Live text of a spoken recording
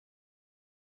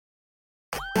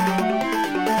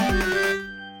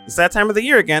It's that time of the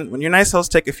year again when your nice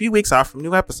hosts take a few weeks off from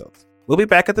new episodes. We'll be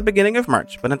back at the beginning of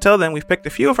March, but until then, we've picked a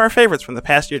few of our favorites from the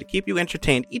past year to keep you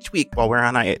entertained each week while we're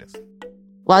on hiatus.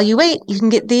 While you wait, you can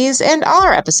get these and all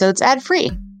our episodes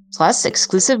ad-free. Plus,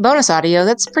 exclusive bonus audio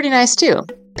that's pretty nice too.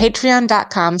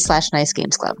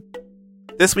 Patreon.com/NiceGamesClub.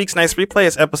 This week's Nice Replay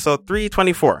is episode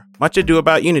 324, Much Ado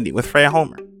About Unity with Freya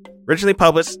Holmér. Originally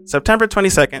published September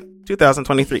 22nd,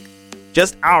 2023.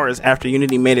 Just hours after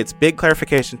Unity made its big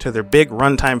clarification to their big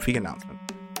runtime fee announcement.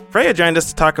 Freya joined us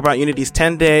to talk about Unity's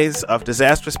 10 days of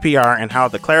disastrous PR and how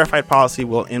the clarified policy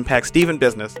will impact Steven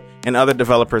Business and other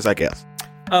developers, I guess.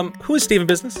 Who is Steven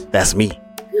Business? That's me.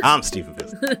 I'm Steven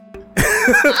Business.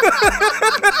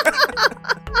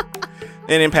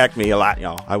 It impacted me a lot,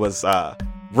 y'all. I was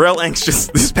real anxious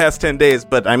these past 10 days,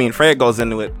 but I mean, Freya goes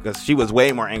into it because she was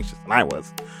way more anxious than I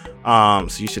was.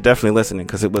 So you should definitely listen in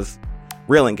because it was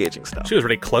real engaging stuff. She was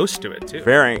really close to it too.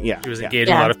 Yeah. She was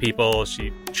engaging a lot of people.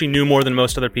 She knew more than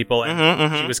most other people,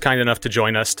 and she was kind enough to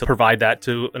join us to provide that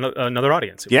to another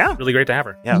audience. It was really great to have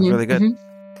her. Yeah, it was really good.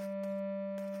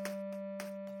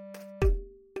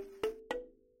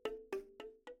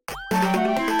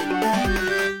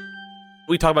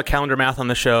 We talk about calendar math on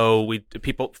the show.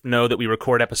 People know that we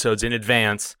record episodes in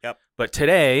advance. Yep. But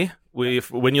today,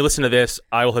 when you listen to this,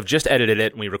 I will have just edited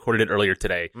it, and we recorded it earlier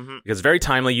today. Because very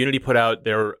timely, Unity put out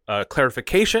their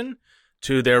clarification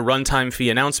to their runtime fee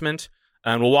announcement,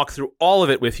 and we'll walk through all of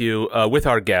it with you, with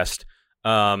our guest.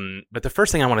 But the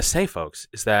first thing I want to say, folks,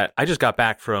 is that I just got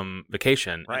back from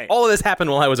vacation. Right. And all of this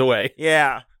happened while I was away.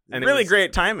 Yeah. And really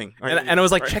great timing. And I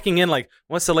was like checking in, like,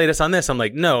 what's the latest on this? I'm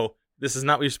like, no. This is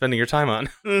not what you're spending your time on.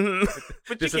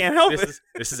 But you can't help it.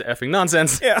 This is effing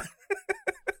nonsense. Yeah.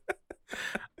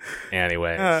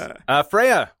 Anyways.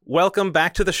 Freya, welcome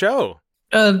back to the show.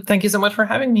 Thank you so much for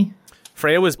having me.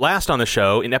 Freya was last on the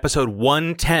show in episode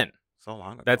 110. So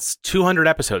long ago. That's 200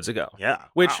 episodes ago. Yeah.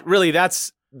 Which really,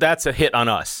 that's a hit on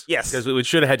us. Yes. Because we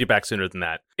should have had you back sooner than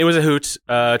that. It was a hoot.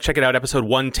 Check it out, episode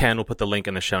 110. We'll put the link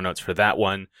in the show notes for that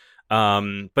one.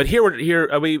 But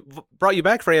we brought you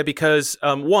back, Freya, because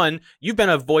one, you've been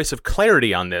a voice of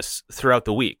clarity on this throughout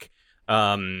the week.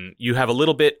 You have a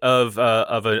little bit of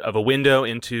a window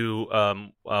into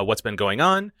what's been going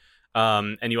on,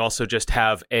 and you also just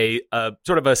have a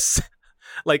sort of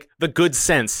like the good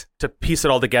sense to piece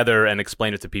it all together and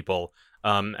explain it to people.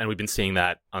 And we've been seeing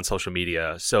that on social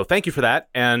media. So thank you for that,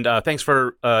 and thanks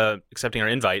for accepting our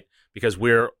invite, because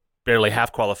we're barely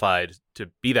half qualified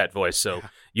to be that voice. So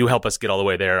you help us get all the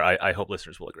way there. I hope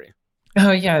listeners will agree.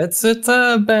 Oh yeah, it's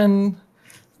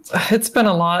been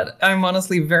a lot. I'm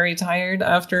honestly very tired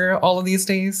after all of these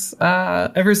days.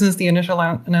 Ever since the initial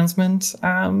announcement.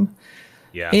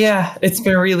 Yeah, it's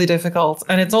been really difficult,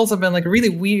 and it's also been like really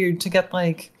weird to get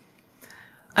like,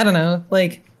 I don't know,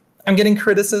 like I'm getting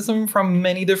criticism from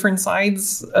many different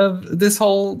sides of this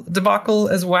whole debacle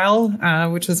as well,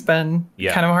 which has been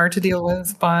kind of hard to deal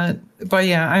with. But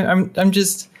yeah, I'm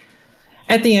just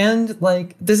at the end,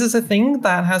 like this is a thing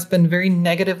that has been very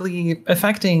negatively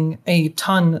affecting a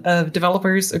ton of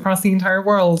developers across the entire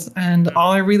world. And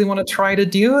all I really want to try to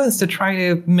do is to try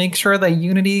to make sure that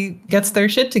Unity gets their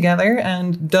shit together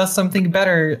and does something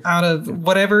better out of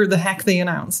whatever the heck they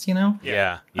announced, you know?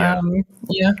 Yeah.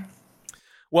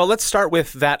 Well, let's start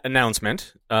with that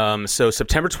announcement. So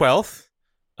September 12th,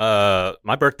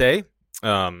 my birthday.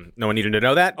 No one needed to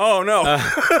know that. Oh, no.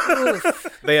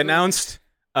 They announced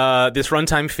this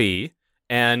runtime fee.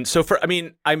 And so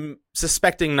I'm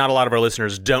suspecting not a lot of our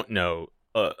listeners don't know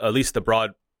at least the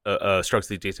broad strokes of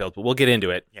the details, but we'll get into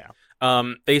it. Yeah.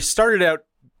 They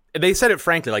said it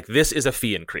frankly, like this is a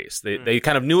fee increase. They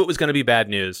kind of knew it was going to be bad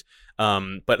news,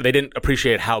 but they didn't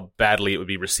appreciate how badly it would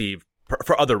be received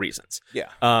for other reasons. Yeah.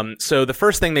 So the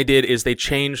first thing they did is they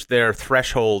changed their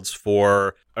thresholds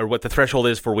or what the threshold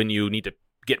is for when you need to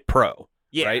get pro.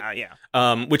 Yeah. Right?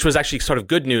 Yeah. Which was actually sort of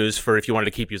good news for if you wanted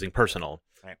to keep using personal.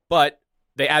 Right. But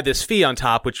they add this fee on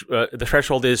top, which the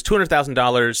threshold is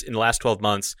 $200,000 in the last 12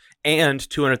 months and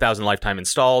 200,000 lifetime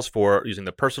installs for using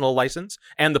the personal license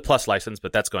and the plus license,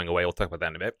 but that's going away. We'll talk about that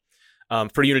in a bit.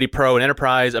 For Unity Pro and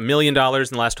Enterprise, $1 million in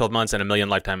the last 12 months and 1 million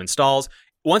lifetime installs.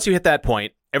 Once you hit that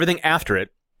point, everything after it,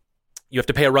 you have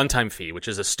to pay a runtime fee, which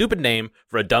is a stupid name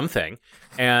for a dumb thing.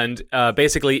 And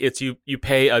basically, it's you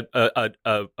pay a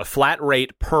flat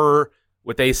rate per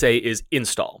what they say is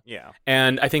install. Yeah.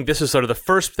 And I think this is sort of the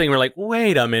first thing we're like,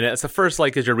 wait a minute. It's the first,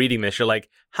 like, as you're reading this, you're like,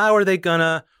 how are they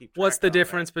gonna, what's the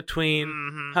difference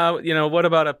between how, what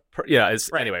about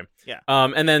anyway. Yeah.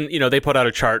 And then, they put out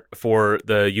a chart for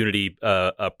the Unity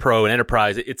Pro and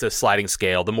Enterprise. It's a sliding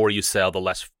scale. The more you sell, the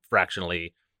less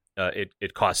fractionally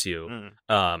it costs you,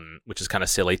 which is kind of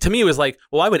silly. To me, it was like,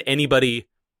 well, why would anybody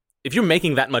if you're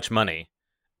making that much money,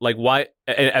 like why,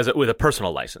 with a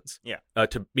personal license,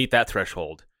 to meet that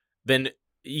threshold, then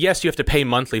yes, you have to pay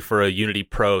monthly for a Unity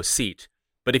Pro seat.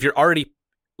 But if you're already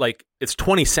like, it's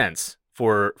 20 cents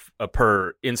for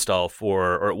per install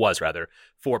or it was rather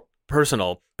for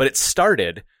personal, but it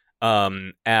started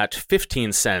at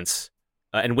 15 cents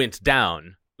and went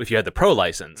down if you had the Pro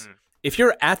license. If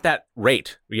you're at that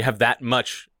rate, where you have that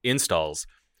much installs,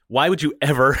 why would you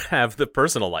ever have the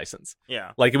personal license?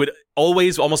 Yeah. Like it would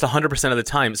always, almost 100% of the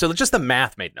time. So just the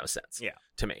math made no sense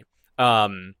to me.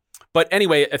 But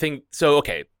anyway, I think, so,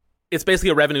 okay, it's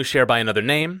basically a revenue share by another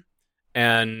name.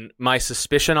 And my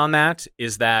suspicion on that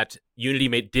is that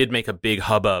Unity did make a big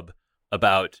hubbub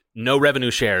about no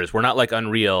revenue shares. We're not like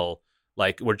Unreal.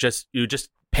 Like you just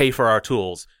pay for our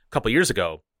tools a couple years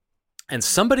ago. And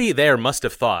somebody there must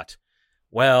have thought,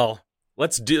 well,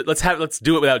 let's do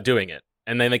it without doing it.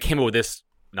 And then they came up with this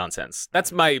nonsense.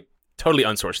 That's my totally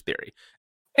unsourced theory.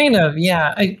 Kind of,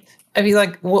 yeah. I mean,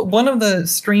 like, one of the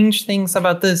strange things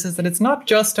about this is that it's not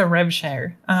just a rev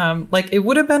share. Like, it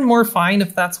would have been more fine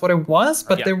if that's what it was,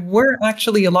 but there were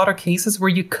actually a lot of cases where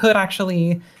you could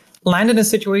actually land in a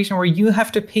situation where you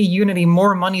have to pay Unity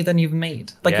more money than you've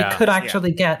made. Like, you could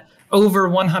actually get over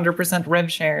 100%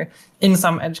 rev share in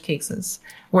some edge cases,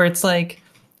 where it's like,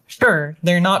 sure,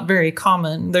 they're not very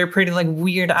common. They're pretty like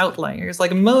weird outliers.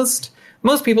 Like most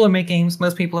people who make games,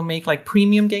 most people who make like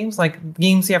premium games, like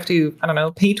games you have to, I don't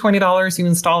know, pay $20, you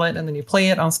install it, and then you play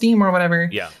it on Steam or whatever.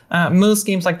 Yeah. Most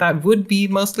games like that would be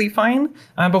mostly fine.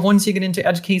 But once you get into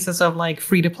edge cases of like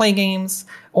free-to-play games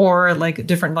or like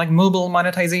different like mobile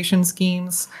monetization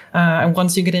schemes, and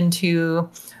once you get into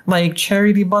like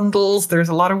charity bundles, there's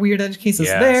a lot of weird edge cases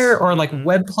there, or like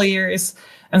web players.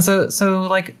 And so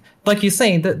like you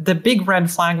say, the big red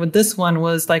flag with this one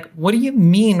was like, what do you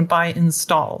mean by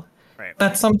install? Right.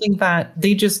 That's something that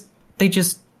they just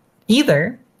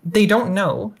either they don't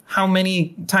know how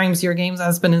many times your games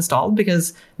has been installed,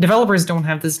 because developers don't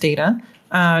have this data.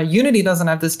 Unity doesn't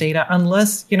have this data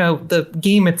unless, the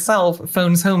game itself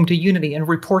phones home to Unity and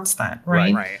reports that,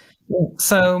 right? Right.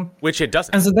 So, which it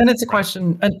doesn't. And so then it's a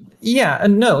question.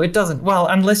 And no, it doesn't. Well,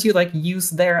 unless you like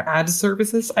use their ad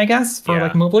services, I guess, for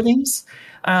like mobile games.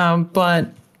 But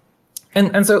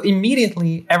so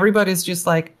immediately everybody's just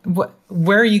like,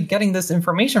 where are you getting this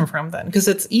information from then? Because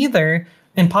it's either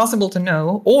impossible to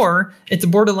know, or it's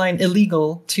borderline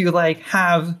illegal to like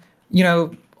have,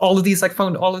 all of these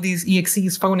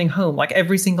exes phoning home, like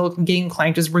every single game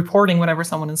client is reporting whenever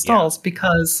someone installs,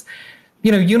 because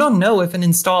you don't know if an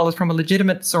install is from a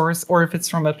legitimate source or if it's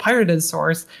from a pirated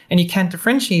source, and you can't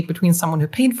differentiate between someone who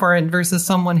paid for it versus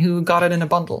someone who got it in a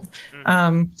bundle.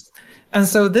 And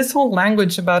so this whole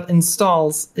language about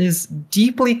installs is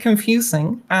deeply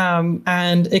confusing,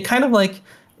 and it kind of like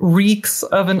reeks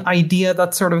of an idea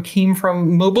that sort of came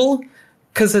from mobile,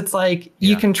 because it's like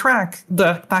you can track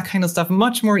that kind of stuff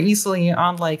much more easily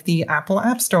on like the Apple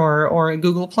App Store or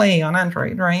Google Play on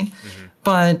Android, right? Mm-hmm.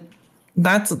 But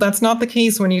that's not the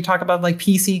case when you talk about like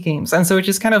PC games. And so it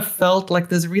just kind of felt like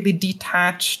this really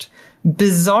detached,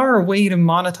 bizarre way to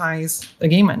monetize a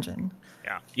game engine.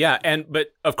 Yeah,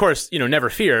 but of course, never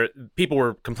fear. People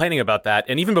were complaining about that,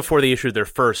 and even before they issued their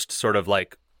first sort of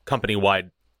like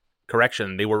company-wide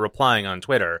correction, they were replying on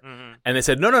Twitter, and they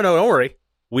said, no, don't worry,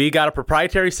 we got a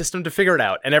proprietary system to figure it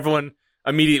out. And everyone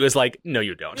immediately was like, no,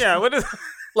 you don't. Yeah, what is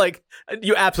like,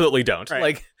 you absolutely don't. Right.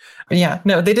 Like, yeah,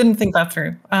 no, they didn't think that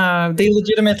through. They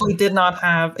legitimately did not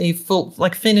have a full,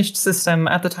 like, finished system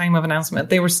at the time of announcement.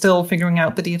 They were still figuring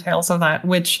out the details of that,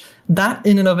 which that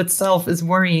in and of itself is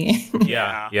worrying.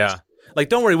 Yeah. Like,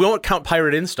 don't worry, we won't count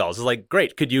pirate installs. It's like,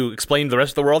 great. Could you explain to the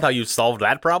rest of the world how you solved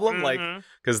that problem? Like,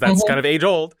 because that's kind of age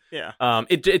old. Yeah.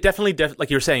 It definitely, like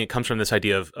you were saying, it comes from this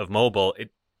idea of mobile.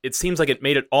 It seems like it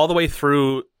made it all the way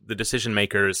through the decision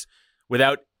makers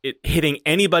without it hitting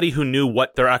anybody who knew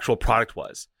what their actual product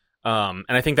was. And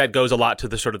I think that goes a lot to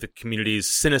the sort of the community's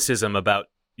cynicism about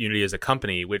Unity as a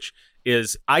company, which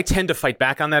is, I tend to fight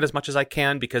back on that as much as I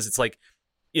can, because it's like,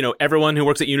 everyone who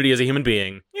works at Unity is a human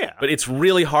being. Yeah. But it's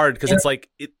really hard because it's like,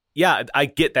 I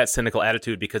get that cynical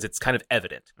attitude because it's kind of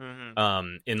evident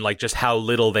in like just how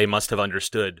little they must have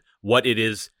understood what it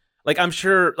is. Like, I'm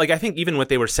sure, like, I think even what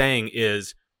they were saying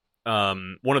is,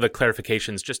 one of the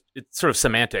clarifications, just it's sort of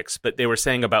semantics, but they were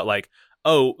saying about like,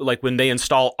 like when they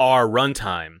install our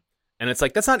runtime, and it's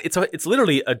like, that's not, it's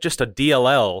literally just a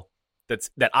DLL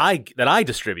that I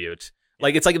distribute.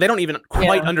 Like, it's like they don't even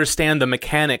quite understand the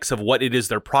mechanics of what it is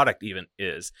their product even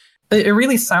is. it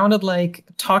really sounded like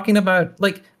talking about,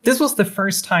 like, this was the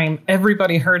first time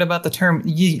everybody heard about the term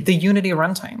the Unity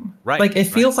runtime. Right. Like, it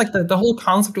feels like the whole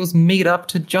concept was made up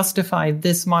to justify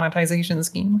this monetization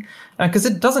scheme, because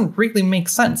it doesn't really make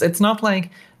sense. It's not like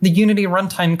the Unity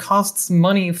runtime costs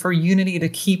money for Unity to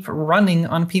keep running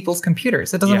on people's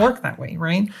computers. It doesn't work that way,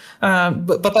 right?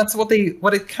 But that's what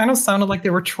it kind of sounded like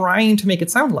they were trying to make it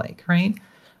sound like, right?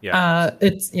 Yeah.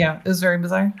 It was very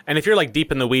bizarre. And if you're like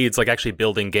deep in the weeds, like actually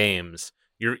building games,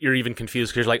 you're even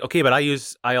confused because you're like, okay, but I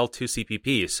use IL2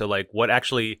 CPP, so like what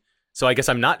actually? So I guess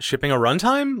I'm not shipping a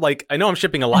runtime. Like I know I'm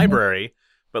shipping a library,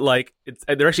 but like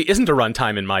there actually isn't a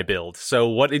runtime in my build. So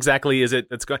what exactly is it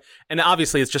that's going? And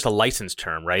obviously it's just a license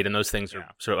term, right? And those things are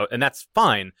sort of, and that's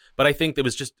fine. But I think it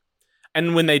was just,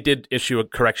 and when they did issue a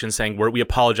correction saying we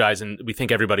apologize and we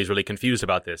think everybody's really confused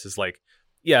about this, it's like,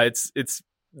 yeah, it's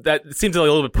that it seems like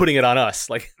a little bit putting it on us,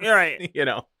 like, You're right. you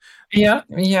know.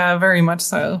 Yeah, very much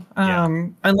so.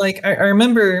 And like I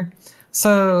remember,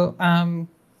 so I'm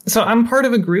part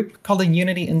of a group called the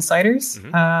Unity Insiders,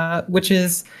 which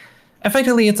is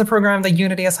effectively, it's a program that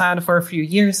Unity has had for a few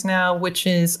years now, which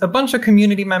is a bunch of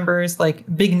community members, like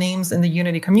big names in the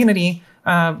Unity community.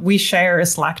 We share a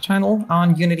Slack channel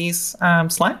on Unity's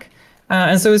Slack.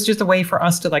 And so it's just a way for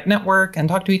us to like network and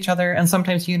talk to each other. And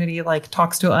sometimes Unity like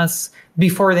talks to us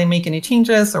before they make any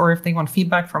changes or if they want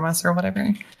feedback from us or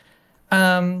whatever.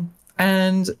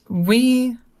 And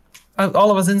we,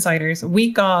 all of us insiders,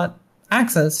 we got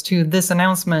access to this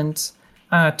announcement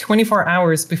 24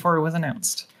 hours before it was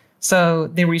announced. So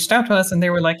they reached out to us and they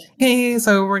were like, hey,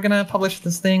 so we're going to publish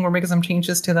this thing. We're making some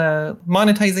changes to the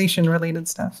monetization related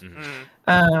stuff.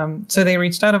 So they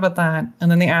reached out about that and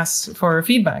then they asked for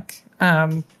feedback.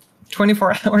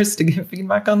 24 hours to give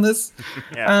feedback on this.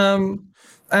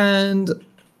 And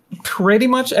pretty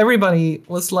much everybody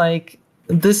was like,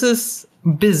 this is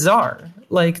bizarre.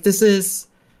 Like, this is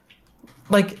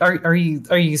like, are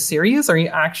you serious? Are you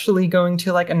actually going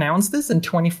to like announce this in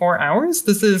 24 hours?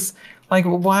 This is like,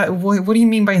 what do you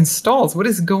mean by installs? What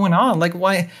is going on? Like,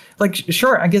 why? Like,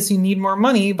 sure, I guess you need more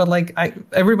money, but like,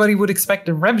 everybody would expect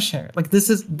a rev share. Like, this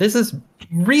is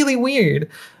really weird.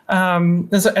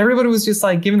 And so everybody was just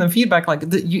like giving them feedback, like,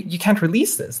 you can't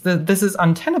release this. This is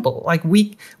untenable. Like,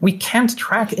 we can't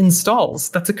track installs.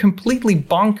 That's a completely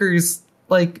bonkers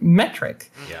like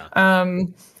metric.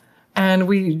 And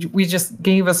we just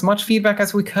gave as much feedback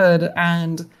as we could.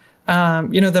 And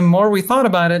the more we thought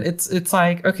about it, it's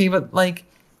like, okay, but like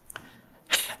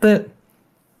there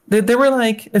were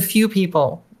like a few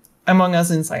people among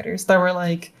us insiders that were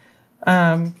like,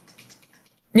 they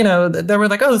were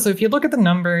like, oh, so if you look at the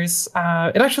numbers,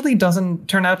 it actually doesn't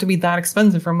turn out to be that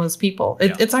expensive for most people.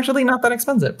 It's actually not that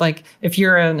expensive. Like, if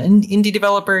you're an indie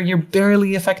developer, you're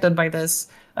barely affected by this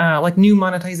like new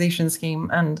monetization scheme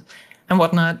and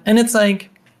whatnot. And it's like,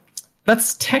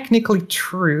 that's technically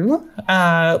true.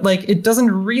 Like, it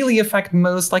doesn't really affect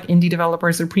most like indie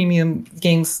developers or premium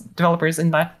games developers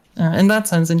in that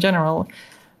sense in general.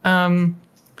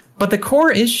 But the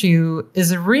core issue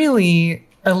is really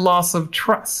a loss of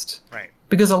trust. Right.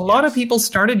 Because a lot of people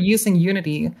started using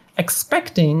Unity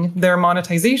expecting their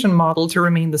monetization model to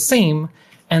remain the same.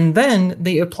 And then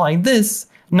they applied this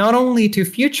not only to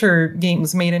future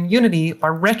games made in Unity,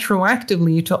 but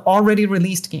retroactively to already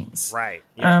released games. Right.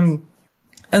 Yes.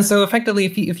 And so effectively,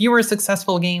 if you were a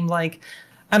successful game, like,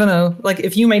 I don't know, like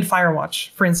if you made Firewatch,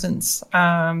 for instance,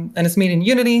 and it's made in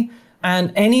Unity,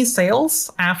 and any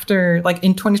sales after, like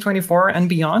in 2024 and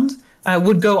beyond,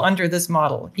 would go under this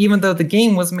model, even though the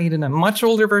game was made in a much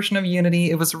older version of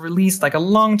Unity. It was released like a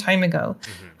long time ago.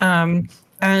 And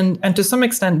to some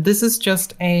extent, this is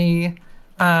just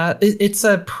it's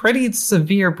a pretty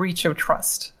severe breach of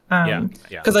trust.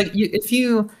 Because like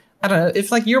I don't know,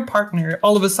 if like your partner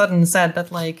all of a sudden said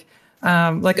that like,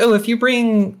 oh, if you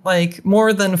bring like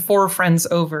more than 4 friends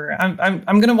over, I'm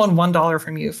going to want $1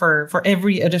 from you for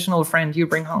every additional friend you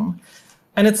bring home.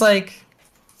 And it's like,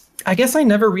 I guess I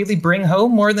never really bring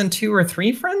home more than 2 or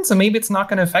 3 friends, so maybe it's not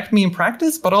going to affect me in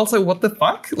practice, but also what the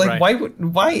fuck? Like,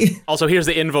 why? Also, here's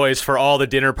the invoice for all the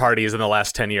dinner parties in the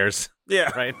last 10 years. Yeah.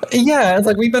 Right? Yeah, it's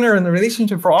like, we've been in a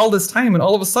relationship for all this time, and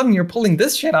all of a sudden you're pulling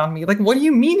this shit on me. Like, what do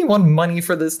you mean you want money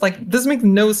for this? Like, this makes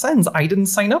no sense. I didn't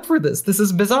sign up for this. This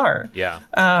is bizarre. Yeah.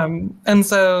 And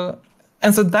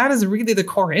so that is really the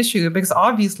core issue, because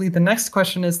obviously the next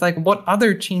question is like, what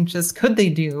other changes could they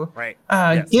do? Right.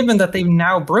 Given that they've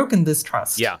now broken this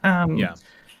trust. Yeah.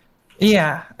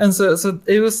 Yeah. And so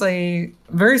it was a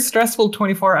very stressful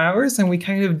 24 hours, and we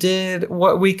kind of did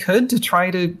what we could to try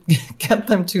to get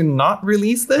them to not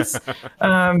release this,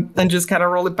 and just kind of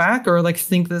roll it back or like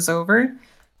think this over.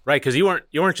 Right, because you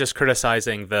weren't just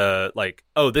criticizing the like,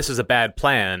 oh, this is a bad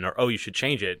plan, or oh, you should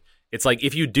change it. It's like,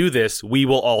 if you do this, we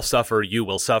will all suffer. You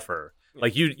will suffer. Yeah.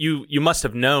 Like you must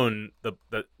have known the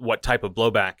what type of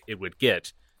blowback it would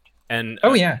get. And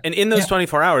and in those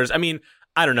 24 hours, I mean,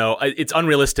 I don't know. It's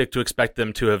unrealistic to expect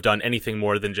them to have done anything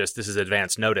more than just, this is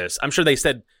advance notice. I'm sure they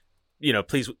said,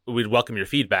 please, we'd welcome your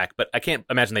feedback, but I can't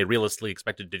imagine they realistically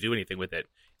expected to do anything with it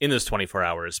in those 24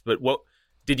 hours. But what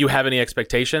did you have any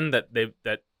expectation that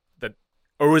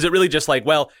or was it really just like,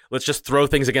 well, let's just throw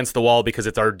things against the wall because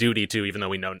it's our duty to, even though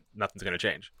we know nothing's going to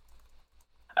change?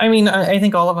 I mean, I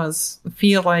think all of us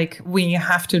feel like we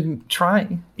have to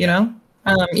try, you know?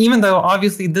 Even though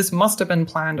obviously this must have been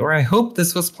planned, or I hope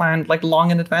this was planned like long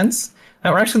in advance.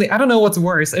 Or actually, I don't know what's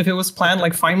worse, if it was planned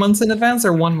like 5 months in advance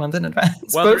or 1 month in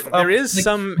advance. Well, there is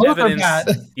some evidence.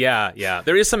 Yeah.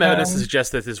 There is some evidence to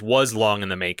suggest that this was long in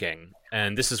the making.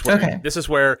 And this is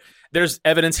where there's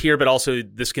evidence here, but also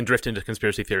this can drift into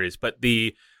conspiracy theories. But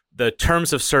the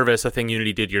terms of service, a thing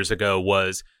Unity did years ago,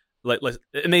 was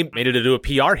and they made it into a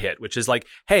PR hit, which is like,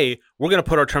 hey, we're going to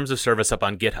put our terms of service up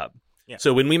on GitHub. Yeah.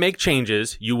 So when we make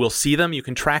changes, you will see them, you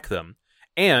can track them,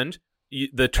 and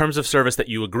the terms of service that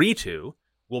you agree to,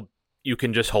 you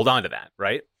can just hold on to that,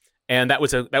 right? And that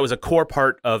was a core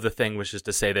part of the thing, which is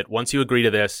to say that once you agree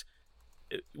to this,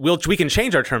 we can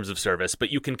change our terms of service,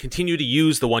 but you can continue to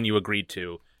use the one you agreed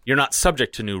to. You're not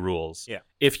subject to new rules. Yeah.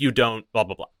 If you don't, blah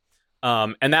blah blah.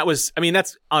 And that was, I mean,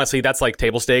 that's like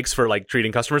table stakes for like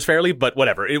treating customers fairly, but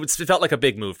whatever. It felt like a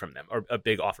big move from them, or a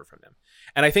big offer from them.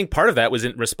 And I think part of that was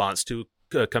in response to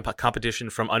competition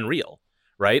from Unreal,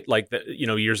 right? Like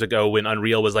years ago when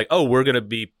Unreal was like, oh, we're going to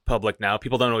be public now.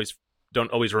 People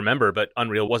don't always remember, but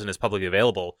Unreal wasn't as publicly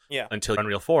available until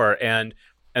Unreal 4, and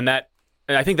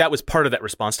I think that was part of that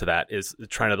response to that, is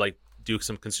trying to like do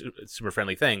some consumer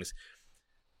friendly things.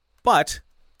 But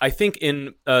I think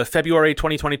in February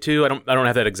 2022, I don't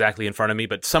have that exactly in front of me,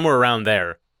 but somewhere around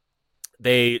there,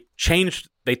 they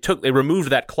removed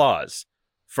that clause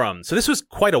from. So this was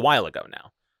quite a while ago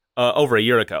now, over a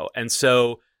year ago. And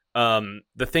so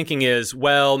the thinking is,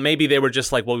 well, maybe they were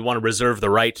just like, well, we want to reserve the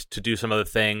right to do some other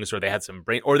things, or they had some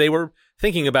or they were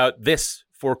thinking about this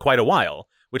for quite a while,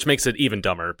 which makes it even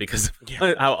dumber because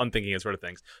of how unthinking it sort of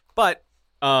things. But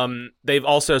they've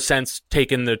also since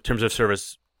taken the terms of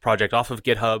service project off of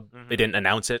GitHub. Mm-hmm. They didn't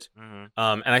announce it. Mm-hmm.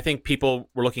 And I think people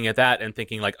were looking at that and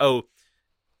thinking like, oh,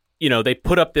 they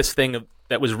put up this thing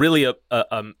that was really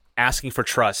asking for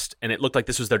trust, and it looked like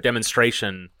this was their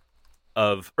demonstration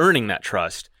of earning that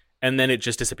trust, and then it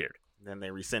just disappeared. Then they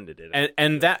rescinded it.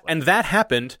 And that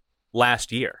happened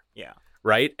last year. Yeah.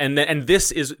 Right? And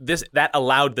this that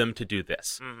allowed them to do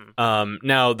this. Mm-hmm.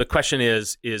 Now the question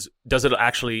is does it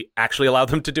actually allow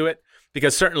them to do it?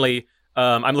 Because certainly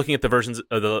I'm looking at the versions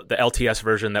of the LTS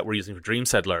version that we're using for Dream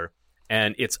Settler,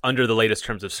 and it's under the latest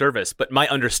terms of service. But my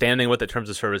understanding of what the terms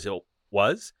of service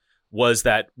was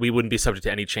that we wouldn't be subject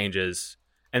to any changes.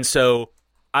 And so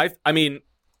I mean,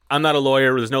 I'm not a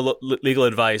lawyer. There's no legal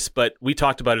advice, but we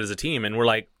talked about it as a team, and we're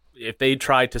like, if they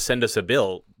try to send us a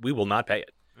bill, we will not pay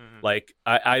it. Mm-hmm. Like,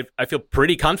 I feel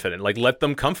pretty confident. Like, let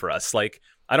them come for us. Like,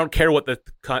 I don't care what the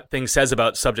thing says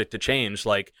about subject to change.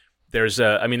 Like, there's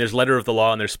letter of the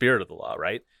law and there's spirit of the law,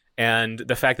 right? And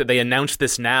the fact that they announced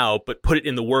this now, but put it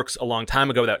in the works a long time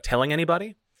ago without telling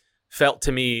anybody, felt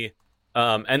to me.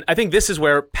 And I think this is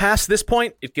where, past this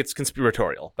point, it gets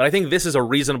conspiratorial. But I think this is a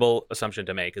reasonable assumption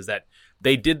to make, is that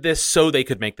they did this so they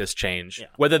could make this change. Yeah.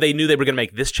 Whether they knew they were going to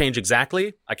make this change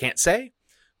exactly, I can't say.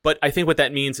 But I think what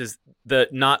that means is the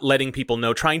not letting people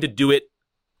know, trying to do it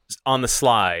on the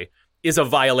sly, is a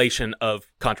violation of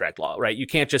contract law, right? You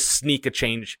can't just sneak a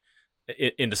change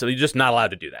into something. You're just not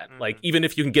allowed to do that. Mm-hmm. Like, even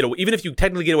if you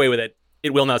technically get away with it,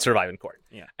 it will not survive in court.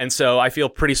 Yeah. And so I feel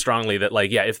pretty strongly that,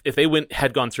 like, yeah, if they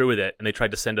had gone through with it and they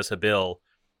tried to send us a bill,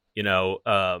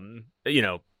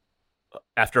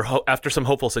 after some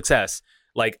hopeful success,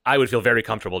 like, I would feel very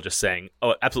comfortable just saying,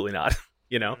 oh, absolutely not.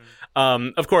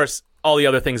 Mm-hmm. Of course, all the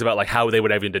other things about like how they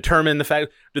would even determine the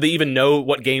fact, do they even know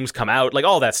what games come out? Like,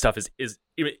 all that stuff is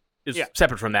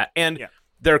separate from that. And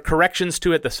there are corrections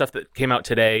to it. The stuff that came out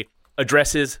today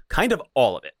addresses kind of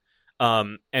all of it.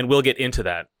 And we'll get into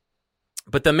that.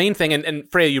 But the main thing, and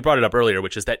Freya, you brought it up earlier,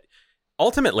 which is that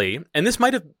ultimately, and this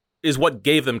is what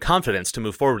gave them confidence to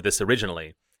move forward with this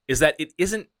originally, is that it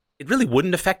really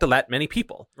wouldn't affect that many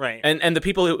people. Right. And the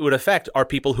people it would affect are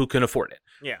people who can afford it.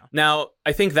 Yeah. Now,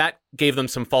 I think that gave them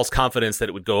some false confidence that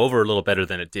it would go over a little better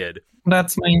than it did.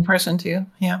 That's my impression too.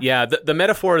 Yeah. Yeah. The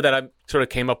metaphor that I sort of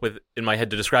came up with in my head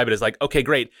to describe it is like, okay,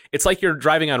 great. It's like you're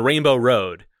driving on Rainbow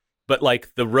Road, but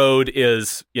like the road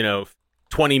is,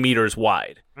 20 meters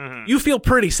wide. You feel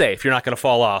pretty safe. You're not going to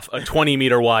fall off a 20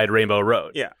 meter wide rainbow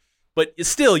road. Yeah. But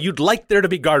still, you'd like there to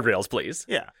be guardrails, please.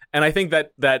 Yeah. And I think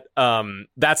that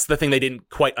that's the thing they didn't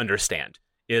quite understand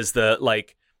is the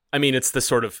it's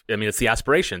the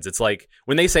aspirations. It's like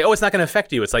when they say, oh, it's not going to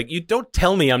affect you. It's like, you don't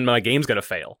tell me my game's going to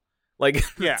fail. Like,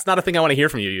 it's not a thing I want to hear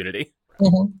from you, Unity.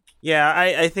 Mm-hmm. Yeah,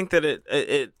 I think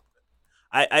that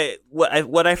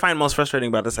what I find most frustrating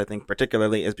about this, I think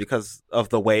particularly, is because of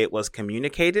the way it was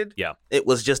communicated. Yeah. It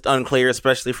was just unclear,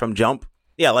 especially from jump.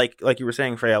 Yeah, like you were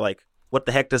saying, Freya, like, what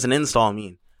the heck does an install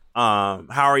mean? How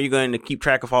are you going to keep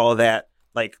track of all of that?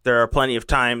 Like, there are plenty of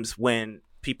times when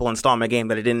people install my game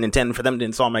that I didn't intend for them to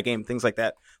install my game, things like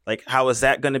that. Like, how is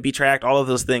that going to be tracked? All of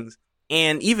those things.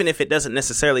 And even if it doesn't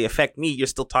necessarily affect me, you're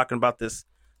still talking about this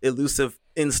elusive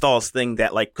installs thing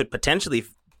that, like, could potentially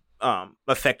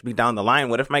affect me down the line.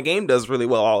 What if my game does really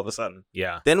well all of a sudden?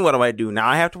 Yeah. Then what do I do? Now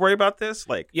I have to worry about this?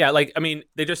 Like, yeah, like, I mean,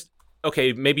 they just,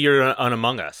 okay, maybe you're on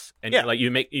Among Us and like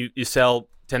you sell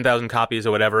 10,000 copies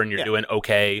or whatever and you're doing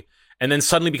okay, and then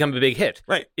suddenly become a big hit.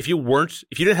 Right. If you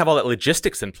didn't have all that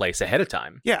logistics in place ahead of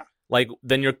time. Yeah. Like,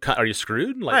 then are you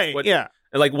screwed? Like, right. What, yeah.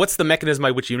 Like, what's the mechanism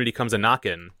by which Unity comes a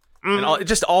knockin'? And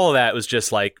all of that was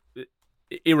just like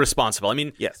irresponsible. I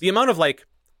mean, the amount of like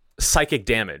psychic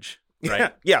damage,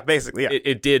 right? Yeah, basically, yeah.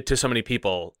 It did to so many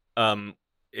people. That's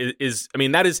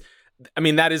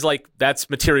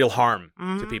material harm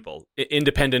to people,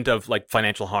 independent of like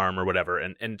financial harm or whatever,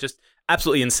 and just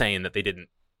absolutely insane that they didn't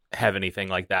have anything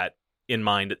like that in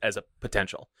mind as a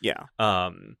potential. Yeah.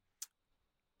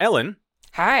 Ellen.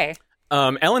 Hi.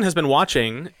 Ellen has been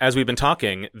watching, as we've been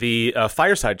talking, the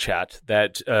fireside chat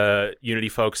that Unity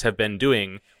folks have been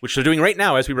doing, which they're doing right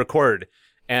now as we record.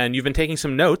 And you've been taking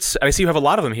some notes. I see you have a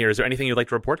lot of them here. Is there anything you'd like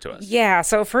to report to us? Yeah,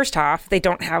 so first off, they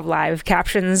don't have live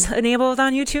captions enabled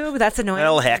on YouTube. That's annoying.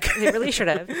 Well, heck. They really should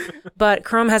have. But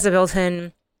Chrome has a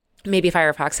built-in, maybe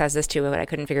Firefox has this too, but I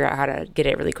couldn't figure out how to get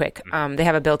it really quick. They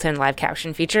have a built-in live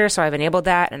caption feature, so I've enabled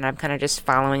that, and I'm kind of just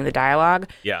following the dialogue.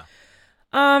 Yeah.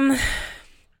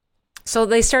 So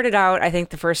they started out, I think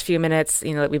the first few minutes,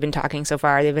 that we've been talking so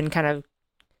far, they've been kind of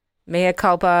mea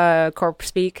culpa, corp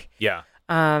speak. Yeah.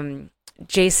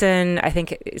 Jason, I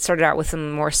think it started out with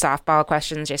some more softball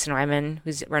questions. Jason Wyman,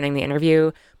 who's running the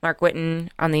interview. Mark Witten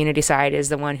on the Unity side is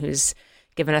the one who's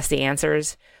given us the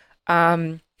answers.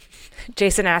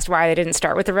 Jason asked why they didn't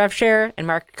start with the rev share, and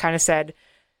Mark kind of said,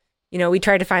 we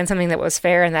tried to find something that was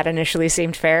fair, and that initially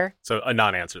seemed fair. So a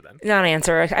non-answer then.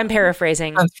 Non-answer. I'm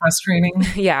paraphrasing. That's frustrating.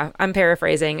 Yeah, I'm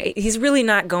paraphrasing. He's really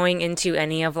not going into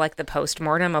any of like the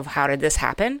post-mortem of how did this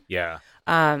happen. Yeah.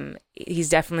 He's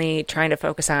definitely trying to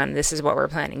focus on this is what we're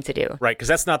planning to do. Right, because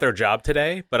that's not their job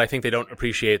today, but I think they don't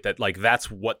appreciate that, like, that's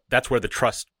where the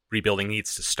trust rebuilding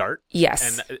needs to start.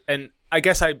 Yes. And I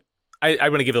guess I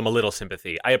want to give them a little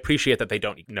sympathy. I appreciate that they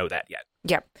don't know that yet.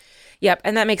 Yep,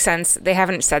 and that makes sense. They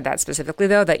haven't said that specifically,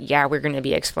 though, that, we're going to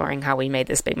be exploring how we made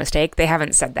this big mistake. They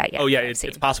haven't said that yet. Oh, yeah,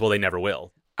 it's possible they never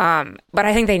will. But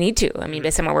I think they need to. I mean,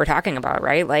 based on what we're talking about,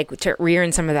 right? Like, to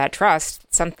re-earn some of that trust,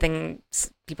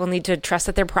 people need to trust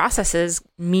that their processes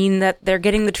mean that they're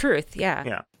getting the truth. Yeah.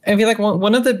 Yeah. I feel like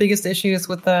one of the biggest issues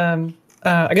with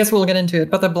I guess we'll get into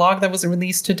it, but the blog that was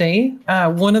released today,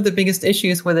 one of the biggest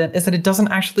issues with it is that it doesn't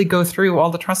actually go through all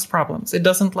the trust problems. It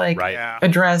doesn't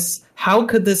address how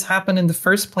could this happen in the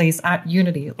first place at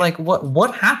Unity? Like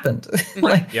what happened?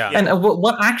 And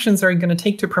what actions are you going to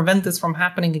take to prevent this from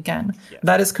happening again? Yeah.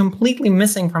 That is completely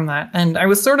missing from that. And I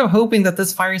was sort of hoping that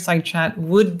this fireside chat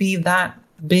would be that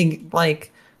big,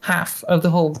 like half of the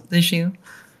whole issue.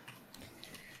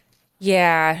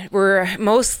 Yeah,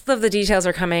 most of the details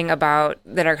are coming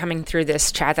through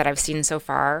this chat that I've seen so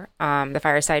far. The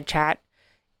fireside chat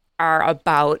are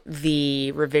about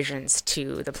the revisions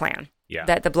to the plan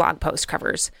that the blog post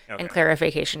covers and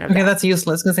clarification of that. Okay, that's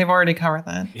useless because they've already covered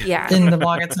that. Yeah, in the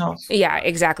blog itself. Yeah,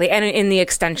 exactly, and in the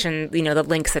extension, the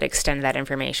links that extend that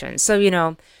information.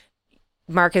 So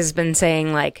Mark has been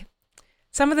saying like,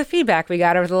 some of the feedback we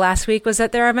got over the last week was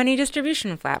that there are many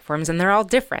distribution platforms and they're all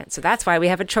different. So that's why we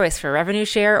have a choice for revenue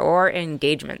share or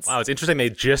engagements. Wow, it's interesting they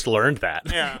just learned that.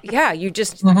 Yeah, you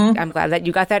just, I'm glad that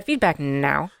you got that feedback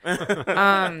now.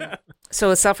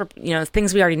 So it's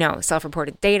things we already know,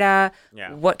 self-reported data.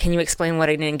 Yeah. What can you explain what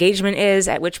an engagement is?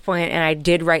 At which point, and I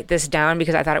did write this down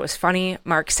because I thought it was funny.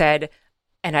 Mark said,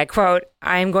 and I quote,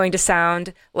 "I'm going to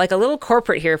sound like a little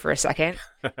corporate here for a second,"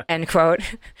 end quote,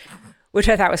 which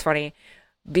I thought was funny.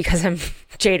 Because I'm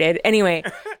jaded. Anyway,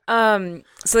 so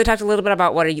they talked a little bit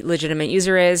about what a legitimate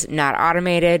user is, not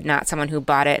automated, not someone who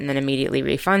bought it and then immediately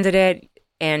refunded it.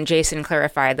 And Jason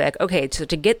clarified, like, okay, so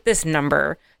to get this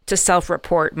number to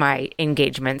self-report my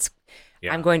engagements,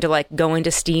 I'm going to like go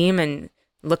into Steam and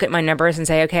look at my numbers and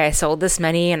say, okay, I sold this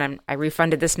many and I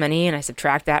refunded this many, and I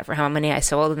subtract that for how many I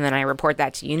sold, and then I report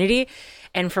that to Unity.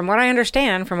 And from what I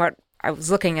understand, from what I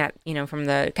was looking at, from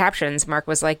the captions, Mark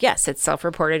was like, yes, it's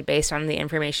self-reported based on the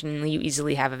information you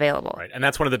easily have available. Right. And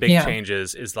that's one of the big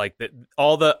changes is like that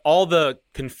all the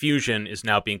confusion is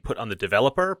now being put on the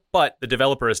developer, but the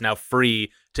developer is now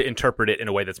free to interpret it in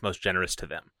a way that's most generous to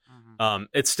them. Mm-hmm.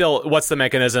 It's still, what's the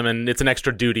mechanism? And it's an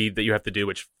extra duty that you have to do,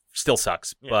 which still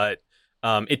sucks. Yeah. But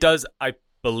it does, I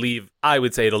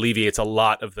would say it alleviates a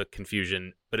lot of the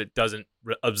confusion, but it doesn't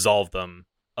absolve them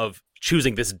of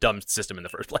choosing this dumb system in the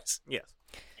first place. Yes.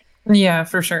 Yeah,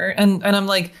 for sure. And I'm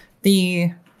like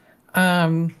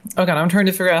I'm trying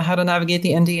to figure out how to navigate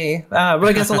the NDA. But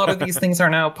I guess a lot of these things are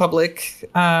now public.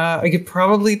 I could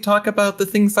probably talk about the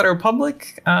things that are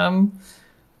public.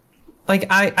 Like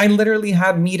I literally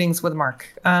had meetings with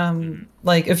Mark,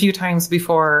 like a few times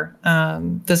before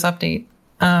this update.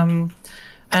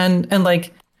 And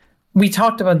like, we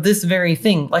talked about this very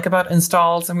thing, like about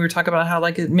installs, and we were talking about how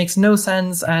like it makes no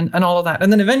sense and all of that.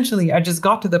 And then eventually I just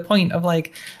got to the point of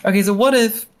like, okay, so what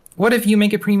if you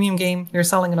make a premium game, you're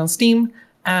selling it on Steam,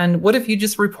 and what if you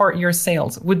just report your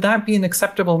sales? Would that be an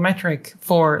acceptable metric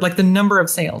for like the number of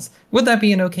sales? Would that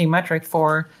be an okay metric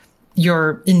for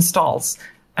your installs?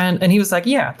 And he was like,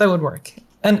 yeah, that would work.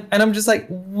 And I'm just like,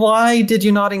 why did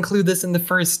you not include this in the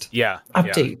first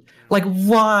update? Yeah. Like,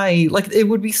 why? Like, it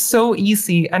would be so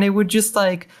easy, and it would just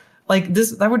like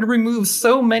this, that would remove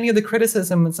so many of the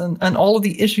criticisms and all of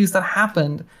the issues that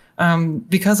happened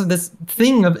because of this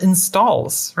thing of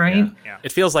installs, right? Yeah. Yeah.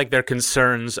 It feels like their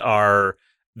concerns are,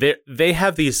 they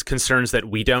have these concerns that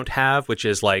we don't have, which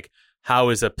is like, how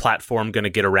is a platform going to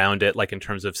get around it? Like in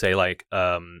terms of say like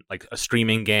a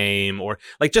streaming game, or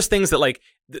like just things that like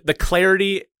the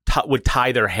clarity would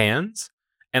tie their hands.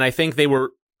 And I think they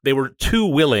were too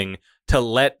willing to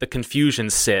let the confusion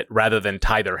sit rather than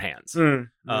tie their hands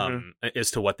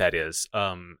as to what that is,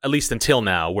 at least until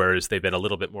now, whereas they've been a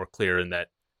little bit more clear in that,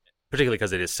 particularly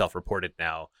because it is self-reported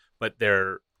now. But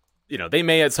they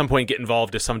may at some point get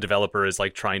involved if some developer is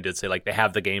like trying to say like they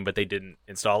have the game, but they didn't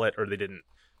install it, or they didn't,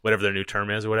 whatever their new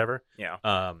term is or whatever. Yeah.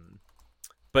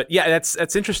 But yeah,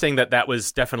 that's interesting that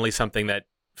was definitely something that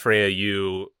Freya,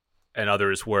 you and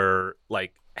others were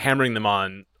like hammering them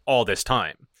on all this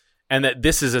time. And that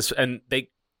this is, and they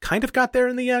kind of got there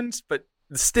in the end, but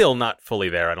still not fully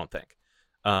there, I don't think.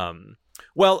 Ellen,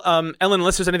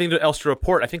 unless there's anything else to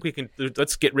report, I think we can,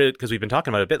 let's get rid, because we've been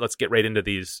talking about it a bit, let's get right into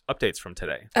these updates from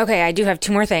today. Okay, I do have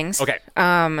two more things. Okay.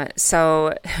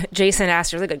 So Jason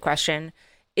asked a really good question.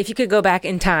 If you could go back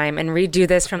in time and redo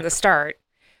this from the start,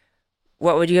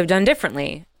 what would you have done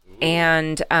differently?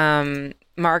 And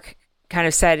Mark kind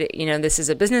of said, this is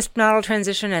a business model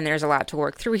transition and there's a lot to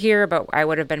work through here, but I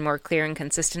would have been more clear and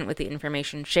consistent with the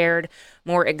information shared,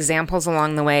 more examples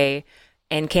along the way.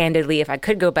 And candidly, if I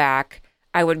could go back,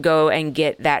 I would go and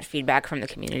get that feedback from the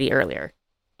community earlier.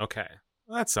 Okay.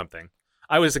 Well, that's something.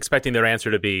 I was expecting their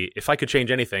answer to be, if I could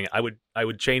change anything, I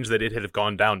would change that it had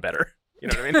gone down better. You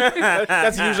know what I mean?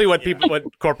 That's usually what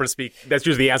corporate speak, that's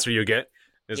usually the answer you get.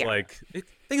 Is like,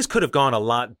 things could have gone a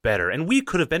lot better, and we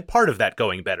could have been part of that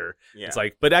going better. Yeah. It's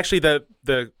like, but actually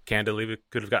the candidly, we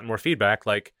could have gotten more feedback.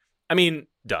 Like, I mean,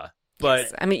 duh. But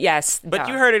yes. I mean, yes. But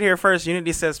you heard it here first.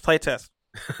 Unity says playtest.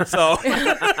 So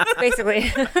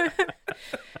basically.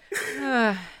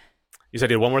 You said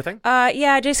you had one more thing?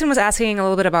 Yeah, Jason was asking a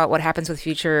little bit about what happens with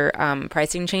future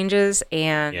pricing changes,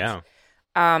 and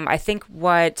I think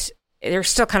they're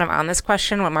still kind of on this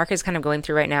question. What Mark is kind of going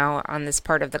through right now on this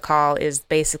part of the call is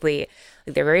basically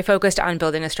they're very focused on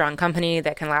building a strong company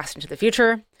that can last into the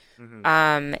future.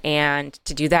 Mm-hmm. And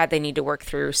to do that, they need to work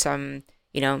through some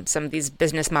of these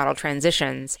business model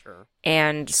transitions. Sure.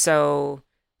 And so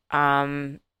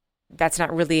that's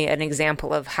not really an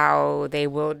example of how they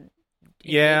will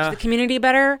engage the community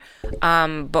better.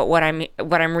 But what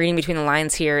I'm reading between the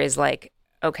lines here is like,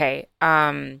 okay,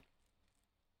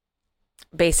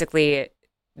 basically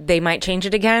they might change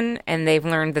it again, and they've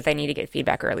learned that they need to get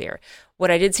feedback earlier. What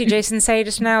I did see Jason say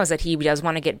just now is that he does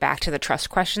want to get back to the trust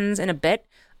questions in a bit.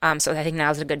 So I think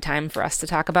now's a good time for us to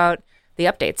talk about the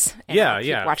updates. And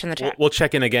keep watching the chat. We'll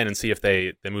check in again and see if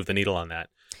they move the needle on that.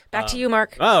 Back to you,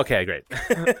 Mark. Oh, okay, great.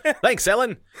 Thanks,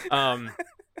 Ellen.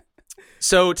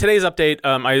 So today's update,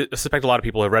 I suspect a lot of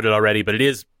people have read it already, but it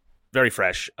is very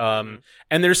fresh. And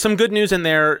there's some good news in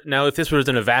there. Now, if this was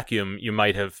in a vacuum, you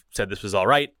might have said this was all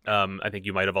right. I think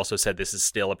you might have also said this is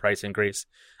still a price increase.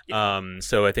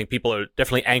 So I think people are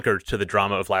definitely anchored to the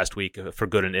drama of last week for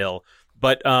good and ill.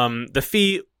 But the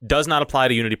fee does not apply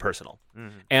to Unity Personal.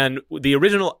 And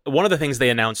one of the things they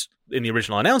announced in the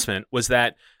original announcement was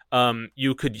that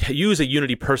you could use a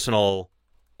Unity Personal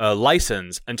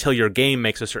license until your game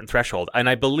makes a certain threshold. And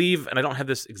I believe, and I don't have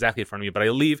this exactly in front of me, but I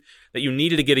believe that you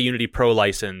needed to get a Unity Pro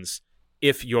license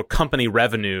if your company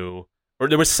revenue, or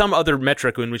there was some other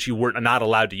metric in which you were not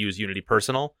allowed to use Unity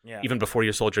Personal, even before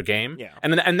you sold your game.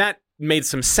 And that made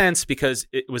some sense because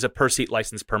it was a per-seat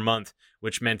license per month,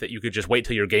 which meant that you could just wait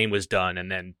till your game was done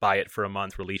and then buy it for a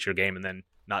month, release your game, and then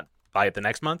not buy it the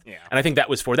next month. And I think that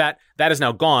was for that. That is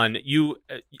now gone.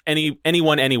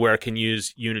 Anyone anywhere can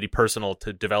use Unity Personal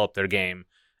to develop their game,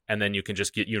 and then you can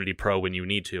just get Unity Pro when you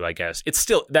need to, I guess. It's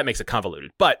still, that makes it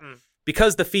convoluted. But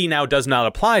because the fee now does not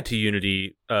apply to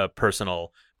Unity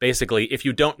Personal, basically, if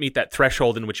you don't meet that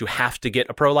threshold in which you have to get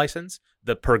a pro license,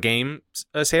 the per game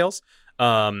sales,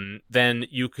 then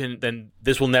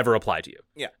this will never apply to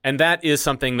you. And that is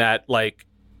something that,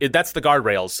 that's the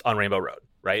guardrails on Rainbow Road.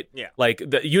 Right? Like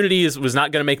the Unity was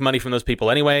not going to make money from those people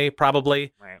anyway,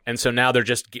 probably. And so now they're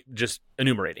just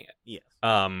enumerating it.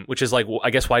 Which is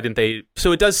I guess why didn't they?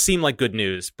 So it does seem like good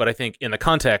news, but I think in the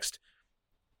context,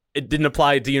 it didn't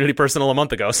apply to Unity Personal a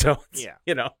month ago. So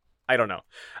I don't know.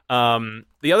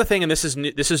 The other thing, and this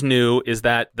is new, is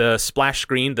that the splash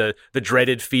screen, the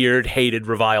dreaded, feared, hated,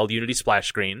 reviled Unity splash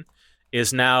screen,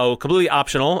 is now completely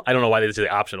optional. I don't know why they say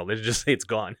optional. They just say it's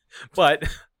gone, but.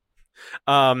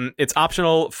 It's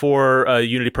optional for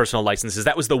Unity Personal licenses.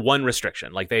 That was the one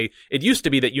restriction. It used to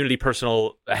be that Unity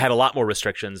Personal had a lot more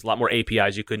restrictions, a lot more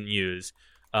APIs you couldn't use.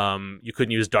 You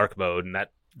couldn't use dark mode, and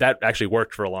that actually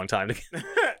worked for a long time.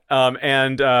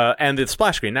 And the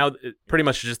splash screen, now pretty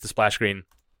much just the splash screen,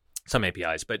 some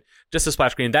APIs, but just the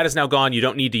splash screen, that is now gone. You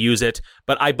don't need to use it.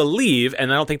 But I believe,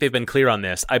 and I don't think they've been clear on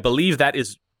this, I believe that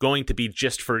is going to be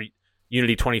just for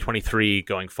Unity 2023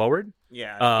 going forward.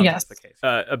 Yes, that's the case.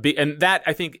 And that,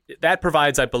 I think, that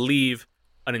provides, I believe,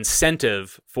 an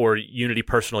incentive for Unity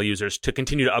Personal users to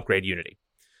continue to upgrade Unity.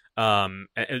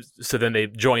 So then they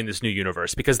join this new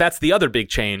universe, because that's the other big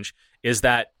change, is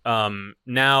that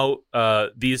now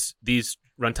these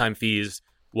runtime fees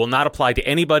will not apply to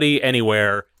anybody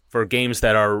anywhere for games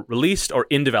that are released or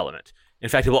in development. In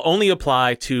fact, it will only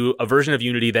apply to a version of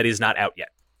Unity that is not out yet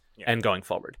and going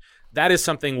forward. That is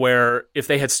something where if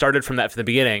they had started from that from the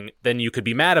beginning, then you could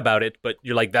be mad about it, but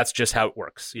you're like, that's just how it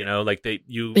works, that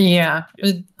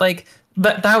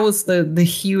was the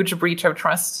huge breach of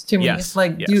trust to me. Yes.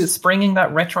 Springing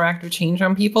that retroactive change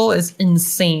on people is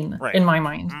insane in my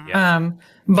mind.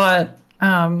 But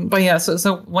yeah,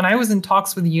 so when I was in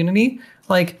talks with Unity,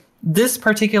 this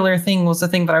particular thing was the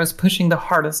thing that I was pushing the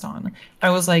hardest on. I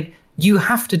was like, you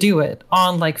have to do it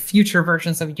on future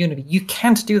versions of Unity. You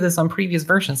can't do this on previous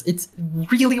versions. It's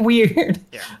really weird.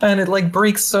 And it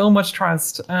breaks so much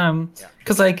trust.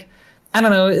 Cause I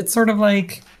don't know, it's sort of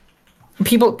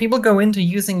people go into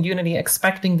using Unity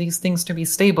expecting these things to be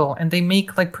stable, and they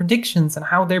make predictions on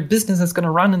how their business is going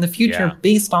to run in the future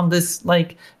based on this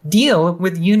deal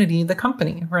with Unity, the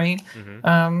company, right?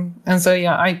 And so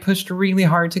I pushed really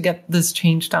hard to get this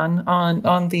change done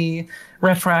on the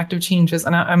retroactive changes,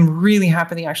 and I'm really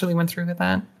happy they actually went through with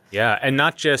that. Yeah, and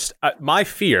not just my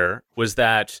fear was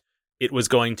that it was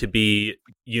going to be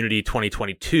Unity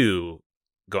 2022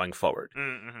 going forward.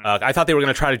 I thought they were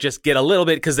going to try to just get a little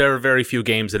bit, because there are very few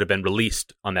games that have been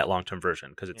released on that long-term version,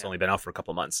 because it's only been out for a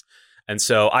couple months. And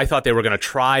so I thought they were going to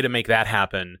try to make that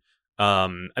happen.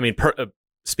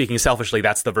 Speaking selfishly,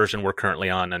 that's the version we're currently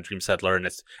on Dream Settler,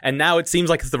 and now it seems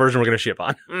like it's the version we're going to ship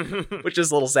on, which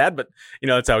is a little sad, but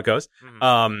that's how it goes.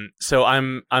 So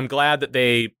I'm glad that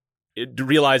they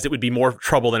realized it would be more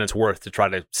trouble than it's worth to try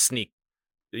to sneak,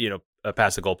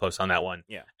 past the goalpost on that one.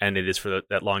 And it is for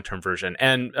that long-term version.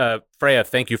 And Freya,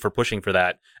 thank you for pushing for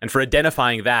that and for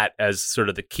identifying that as sort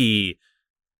of the key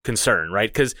concern, right?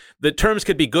 Because the terms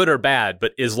could be good or bad,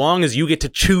 but as long as you get to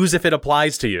choose if it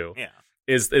applies to you,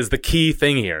 is the key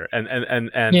thing here. And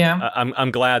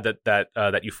I'm glad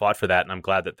that you fought for that, and I'm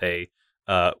glad that they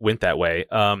went that way.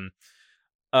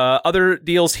 Other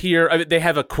deals here, they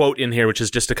have a quote in here, which is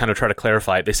just to kind of try to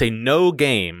clarify it. They say no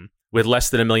game with less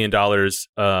than $1 million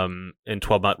in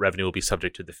 12-month revenue will be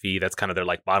subject to the fee. That's kind of their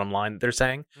bottom line they're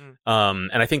saying.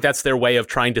 And I think that's their way of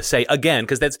trying to say, again,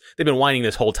 because they've been whining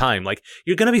this whole time,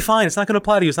 you're going to be fine. It's not going to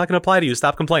apply to you. It's not going to apply to you.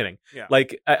 Stop complaining.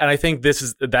 And I think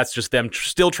that's just them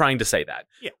still trying to say that.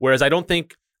 Whereas you're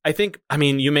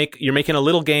making a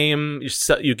little game,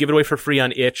 you give it away for free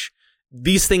on itch.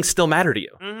 these things still matter to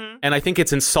you. Mm-hmm. And I think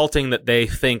it's insulting that they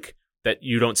think that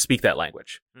you don't speak that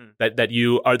language, that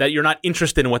you're not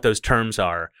interested in what those terms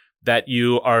are, that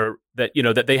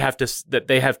they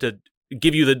have to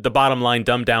give you the bottom line,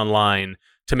 dumbed down line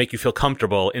to make you feel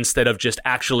comfortable instead of just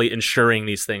actually ensuring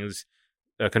these things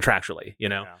contractually,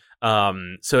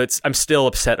 So I'm still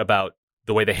upset about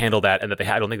the way they handle that, and that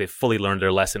I don't think they fully learned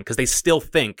their lesson, because they still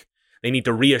think they need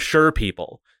to reassure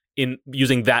people in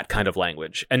using that kind of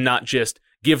language and not just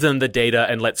give them the data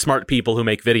and let smart people who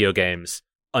make video games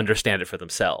understand it for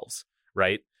themselves,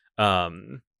 right?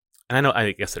 And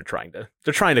I guess they're trying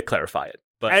to clarify it,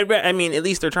 but I mean, at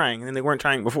least they're trying, and they weren't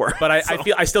trying before. But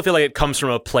I still feel like it comes from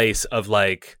a place of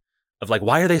like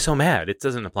why are they so mad? It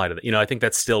doesn't apply to them. I think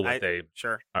that's still what they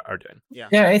are doing.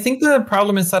 Yeah, I think the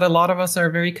problem is that a lot of us are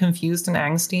very confused and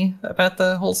angsty about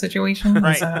the whole situation.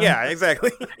 Right? Yeah,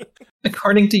 exactly.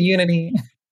 According to Unity.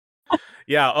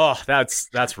 Yeah. Oh,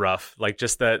 that's rough. Like,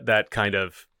 just that kind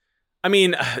of. I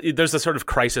mean, there's a sort of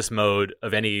crisis mode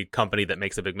of any company that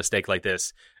makes a big mistake like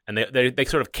this, and they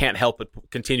sort of can't help but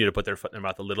continue to put their foot in their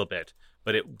mouth a little bit.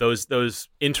 But those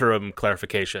interim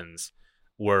clarifications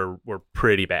were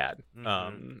pretty bad.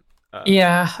 Mm-hmm.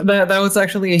 That was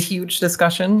actually a huge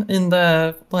discussion in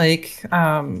the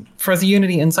for the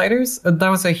Unity insiders. That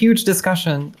was a huge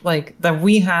discussion that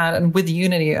we had and with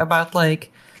Unity about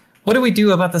what do we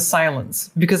do about the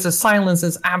silence? Because the silence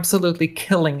is absolutely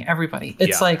killing everybody.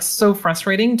 It's so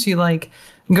frustrating to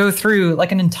go through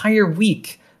an entire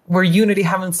week where Unity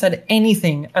haven't said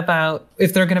anything about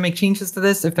if they're going to make changes to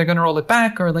this, if they're going to roll it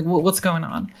back, or what's going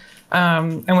on.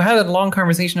 And we had a long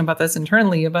conversation about this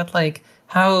internally about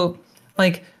how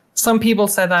some people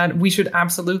said that we should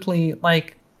absolutely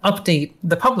update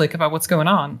the public about what's going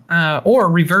on, or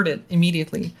revert it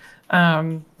immediately.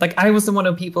 I was the one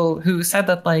of people who said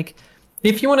that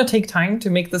if you want to take time to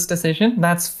make this decision,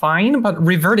 that's fine, but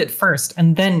revert it first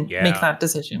and then make that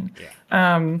decision.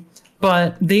 Yeah.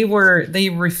 But they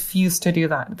refused to do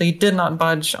that. They did not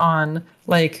budge on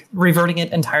reverting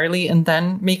it entirely and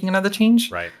then making another change.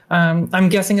 Right. I'm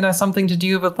guessing it has something to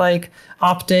do with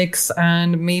optics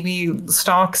and maybe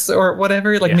stocks or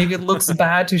whatever. Maybe it looks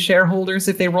bad to shareholders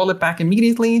if they roll it back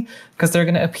immediately because they're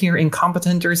going to appear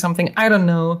incompetent or something. I don't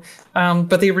know.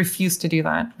 But they refuse to do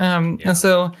that. And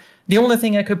so the only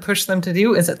thing I could push them to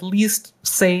do is at least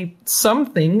say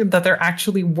something that they're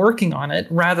actually working on it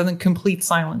rather than complete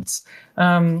silence.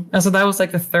 And so that was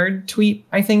the third tweet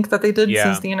I think that they did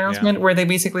since the announcement, where they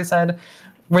basically said,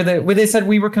 where they said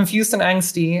we were confused and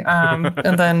angsty,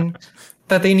 and then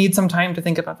that they need some time to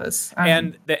think about this.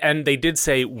 And they did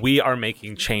say we are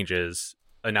making changes.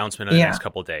 Announcement in the next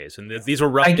couple of days, and these were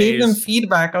rough days. I gave them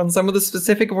feedback on some of the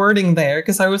specific wording there,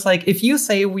 because I was like, if you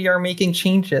say we are making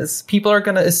changes, people are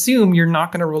going to assume you're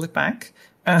not going to roll it back.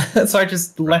 So I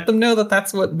just let them know that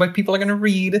that's what people are going to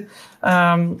read.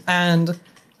 And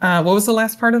what was the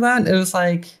last part of that? It was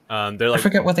I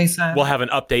forget what they said. We'll have an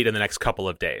update in the next couple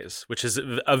of days, which is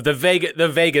of the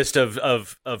vaguest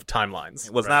of timelines.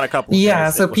 It was not a couple of days. Yeah,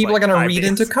 so people are going to read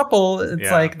into couple. It's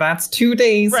that's 2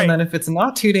 days. Right. And then if it's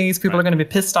not 2 days, people are going to be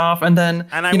pissed off. And then,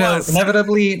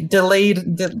 inevitably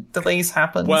delays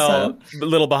happen. Well, a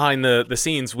little behind the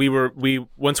scenes,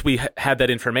 once we had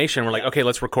that information, we're like, okay,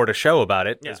 let's record a show about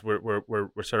it, because we're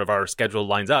sort of, our schedule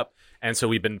lines up. And so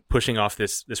we've been pushing off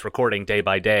this recording day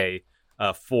by day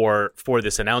for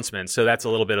this announcement. So that's a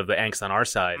little bit of the angst on our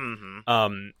side.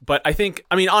 Mm-hmm. But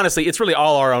honestly, it's really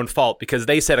all our own fault, because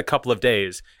they said a couple of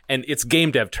days, and it's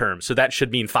game dev terms, so that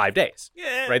should mean 5 days.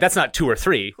 Yeah. Right? That's not 2 or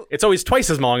 3. It's always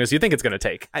twice as long as you think it's going to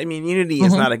take. I mean, Unity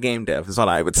is not a game dev, is what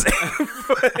I would say.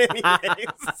 But anyways.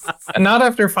 Not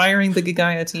after firing the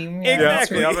Gigaya team. Yeah,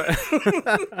 exactly.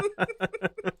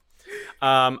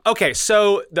 Okay,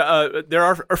 so there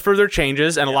are further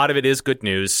changes, and a lot of it is good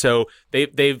news. So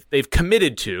they've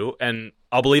committed to, and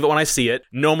I'll believe it when I see it,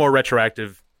 no more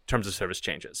retroactive terms of service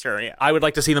changes. Sure, yeah. I would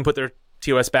like to see them put their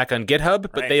TOS back on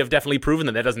GitHub, but they have definitely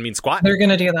proven that doesn't mean squat. They're going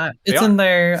to do that. It's in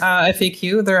their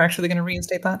FAQ. They're actually going to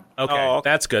reinstate that. Okay,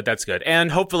 That's good.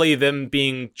 And hopefully them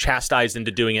being chastised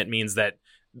into doing it means that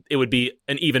it would be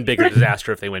an even bigger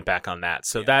disaster if they went back on that.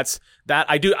 So that's that.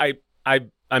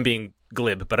 I'm being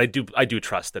glib, but I do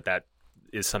trust that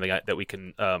is something that we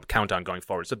can count on going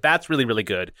forward. So that's really, really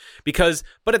good,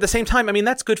 but at the same time,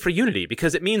 that's good for Unity,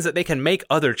 because it means that they can make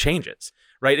other changes,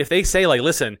 right? If they say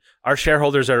listen, our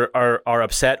shareholders are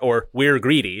upset, or we're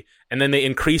greedy, and then they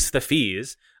increase the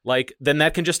fees, then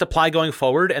that can just apply going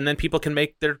forward, and then people can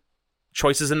make their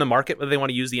choices in the market whether they want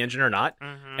to use the engine or not,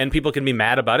 and people can be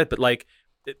mad about it, but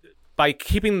by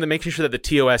making sure that the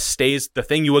TOS stays the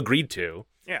thing you agreed to,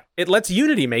 it lets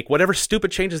Unity make whatever stupid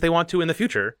changes they want to in the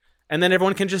future, and then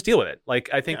everyone can just deal with it. Like,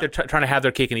 I think they're trying to have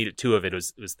their cake and eat it too. Of it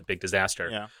was the big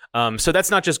disaster. Yeah. So that's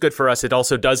not just good for us. It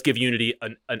also does give Unity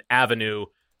an avenue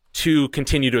to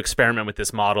continue to experiment with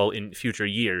this model in future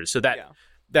years. So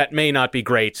that may not be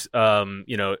great, in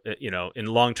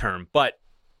long term, but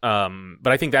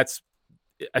I think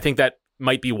that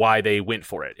might be why they went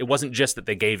for it. It wasn't just that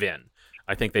they gave in.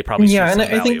 I think they probably and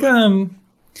I think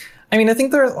I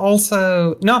think there's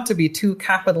also, not to be too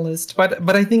capitalist,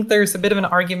 but I think there's a bit of an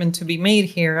argument to be made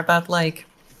here about like,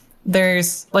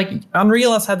 there's like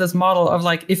Unreal has had this model of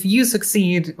like, if you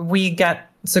succeed, we get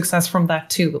success from that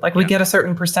too. Like we get a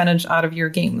certain percentage out of your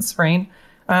games, right?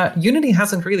 Unity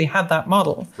hasn't really had that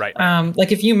model. Right.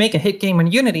 Like if you make a hit game in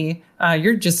Unity,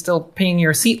 you're just still paying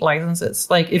your seat licenses.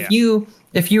 Like if you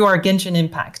are Genshin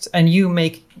Impact and you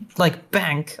make like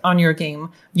bank on your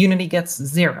game, Unity gets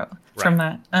 0 from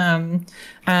that.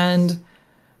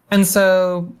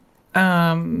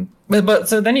 But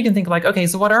so then you can think like, okay,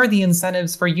 so what are the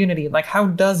incentives for Unity? Like, how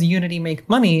does Unity make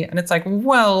money? And it's like,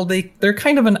 well, they're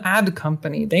kind of an ad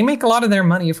company. They make a lot of their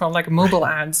money from like mobile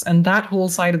ads and that whole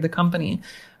side of the company.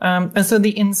 And so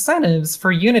the incentives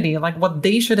for Unity, like what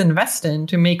they should invest in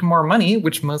to make more money,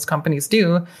 which most companies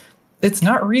do, it's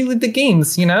not really the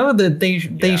games, that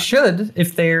they should,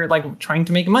 if they're like trying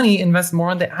to make money, invest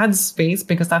more in the ad space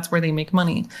because that's where they make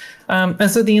money.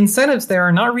 And so the incentives there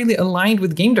are not really aligned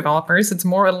with game developers. It's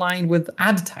more aligned with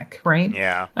ad tech, right?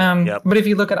 Yeah. But if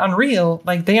you look at Unreal,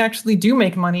 like they actually do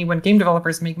make money when game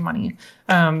developers make money.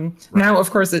 Now, of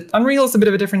course, Unreal is a bit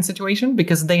of a different situation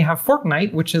because they have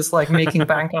Fortnite, which is like making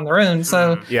bank on their own.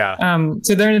 So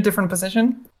so they're in a different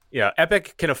position. Yeah,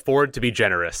 Epic can afford to be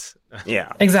generous.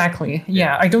 Yeah. Exactly.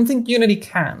 Yeah, I don't think Unity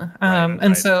can.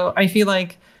 So I feel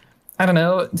like, I don't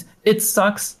know, it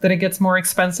sucks that it gets more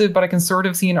expensive, but I can sort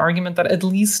of see an argument that at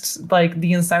least like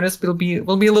the incentives will be a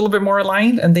little bit more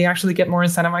aligned and they actually get more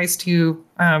incentivized to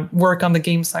work on the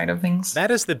game side of things. That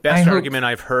is the best argument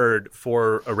I've heard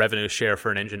for a revenue share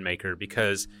for an engine maker,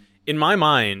 because in my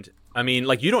mind, I mean,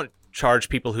 like you don't charge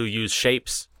people who use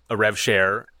shapes a rev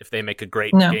share if they make a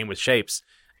great game with shapes.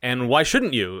 And why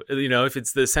shouldn't you? If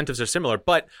it's the incentives are similar.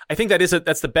 But I think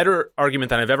that's the better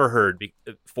argument than I've ever heard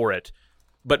for it.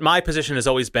 But my position has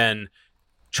always been,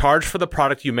 charge for the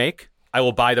product you make. I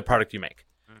will buy the product you make.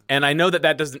 And I know that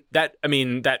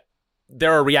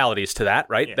there are realities to that,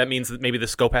 right? Yeah. That means that maybe the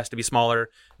scope has to be smaller.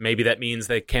 Maybe that means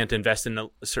they can't invest in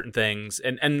certain things.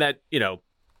 And that,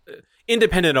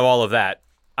 independent of all of that,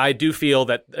 I do feel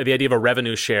that the idea of a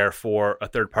revenue share for a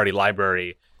third-party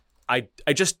library, I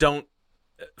just don't.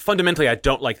 Fundamentally, I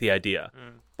don't like the idea,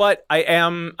 but I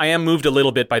am moved a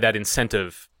little bit by that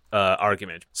incentive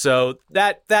argument. So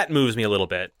that moves me a little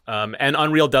bit. And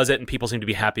Unreal does it, and people seem to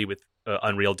be happy with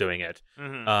Unreal doing it.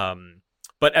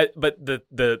 But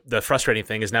the frustrating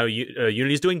thing is now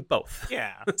Unity's doing both.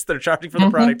 Yeah, so they're charging for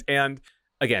the product and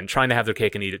again trying to have their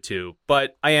cake and eat it too.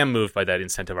 But I am moved by that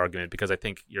incentive argument because I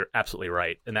think you're absolutely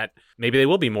right, and that maybe they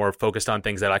will be more focused on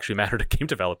things that actually matter to game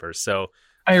developers. So.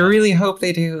 I really hope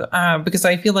they do, because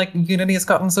I feel like Unity has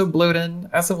gotten so bloated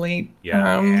as of late.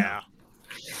 Yeah.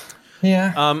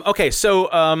 Okay, so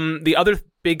the other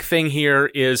big thing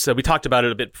here is we talked about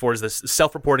it a bit before, is this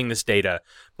self-reporting this data.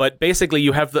 But basically,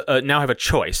 you have now have a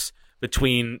choice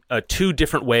between 2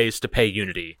 different ways to pay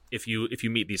Unity if you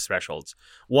meet these thresholds.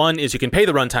 One is you can pay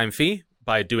the runtime fee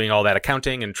by doing all that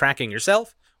accounting and tracking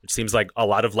yourself, which seems like a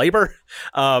lot of labor.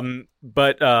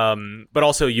 But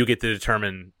also you get to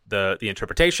determine the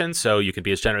interpretation, so you can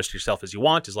be as generous to yourself as you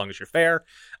want, as long as you're fair.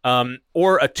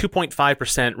 Or a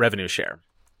 2.5% revenue share,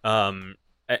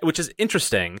 which is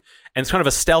interesting, and it's kind of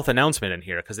a stealth announcement in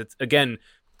here, because it's, again,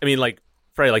 I mean, like,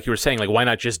 Freya, like you were saying, like, why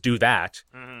not just do that?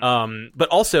 But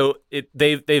also,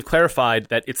 they've clarified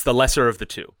that it's the lesser of the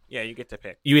two. Yeah, you get to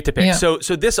pick. Yeah. So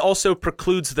this also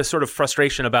precludes the sort of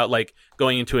frustration about like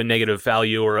going into a negative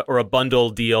value or a bundle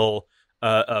deal,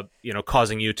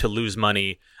 causing you to lose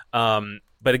money.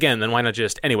 But again, then why not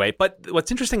just anyway? But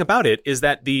what's interesting about it is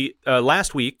that the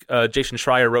last week, Jason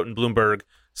Schreier wrote in Bloomberg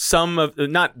some of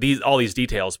all these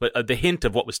details, but the hint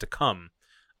of what was to come,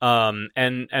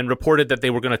 and reported that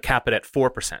they were going to cap it at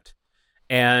 4%.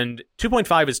 And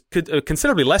 2.5 is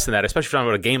considerably less than that, especially if you're talking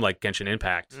about a game like Genshin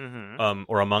Impact,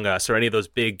 or Among Us, or any of those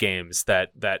big games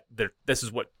that this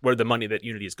is where the money that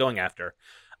Unity is going after.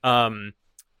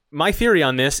 My theory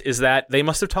on this is that they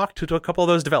must have talked to a couple of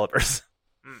those developers,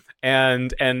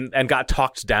 and got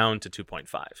talked down to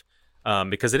 2.5,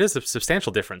 because it is a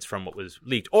substantial difference from what was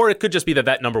leaked, or it could just be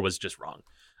that number was just wrong.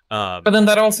 But then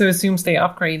that also assumes they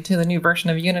upgrade to the new version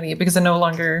of Unity because it no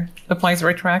longer applies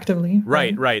retroactively.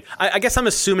 Right. I guess I'm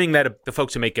assuming that the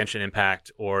folks who make Genshin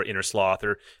Impact or Inner Sloth,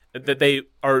 or that they're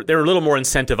a little more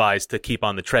incentivized to keep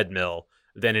on the treadmill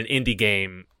than an indie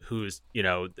game whose,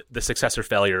 the success or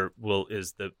failure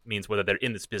means whether they're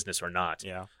in this business or not.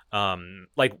 Yeah.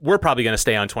 Like we're probably going to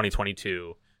stay on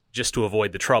 2022 just to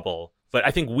avoid the trouble, but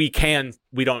I think we definitely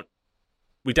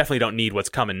don't need what's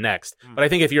coming next. But I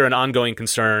think if you're an ongoing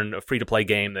concern, a free-to-play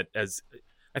game I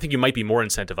think you might be more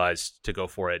incentivized to go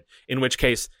for it, in which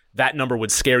case that number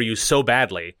would scare you so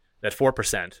badly, that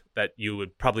 4%, that you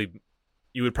would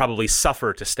probably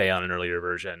suffer to stay on an earlier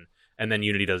version, and then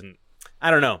Unity doesn't. I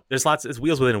don't know. It's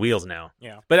wheels within wheels now.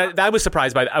 Yeah. But I was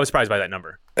surprised by that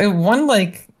number. One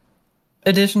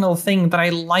additional thing that I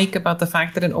like about the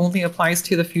fact that it only applies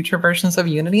to the future versions of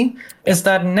Unity is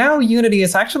that now Unity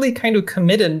is actually kind of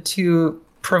committed to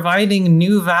providing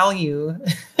new value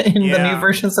in the new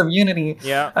versions of Unity,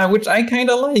 which I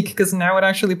kind of like, because now it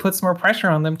actually puts more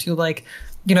pressure on them to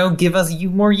give us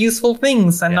more useful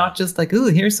things and not just ooh,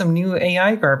 here's some new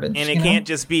AI garbage. And it can't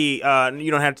just be,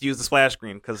 you don't have to use the splash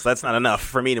screen, because that's not enough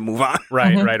for me to move on.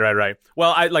 Right.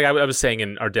 Well, I was saying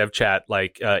in our dev chat,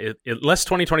 unless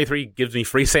 2023 gives me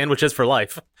free sandwiches for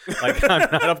life, I'm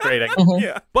not upgrading.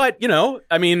 Yeah. But,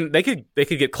 they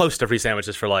could get close to free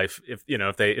sandwiches for life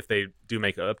if they do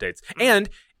make updates. And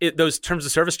those terms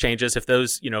of service changes, if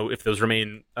those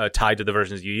remain tied to the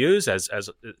versions you use, as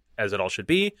it all should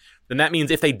be, then that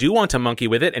means if they do want to monkey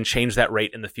with it and change that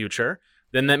rate in the future,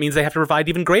 then that means they have to provide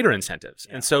even greater incentives.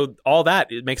 And so all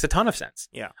that, it makes a ton of sense.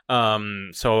 Yeah.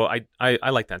 So I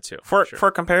like that too.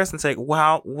 For comparison's sake,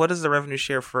 wow, what is the revenue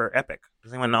share for Epic?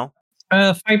 Does anyone know?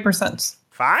 5%.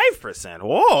 5%?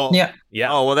 Whoa. Yeah.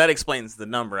 Oh, well, that explains the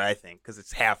number, I think, because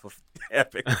it's half of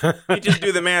Epic. You just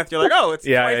do the math, you're like, oh, it's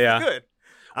twice as good.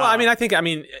 Well,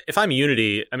 if I'm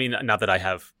Unity, not that I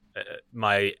have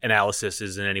my analysis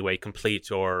is in any way complete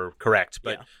or correct,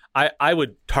 but I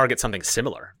would target something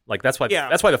similar. That's why the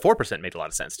 4% made a lot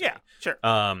of sense to me. Sure.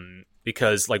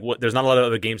 Because there's not a lot of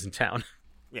other games in town.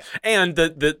 Yeah. And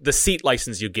the seat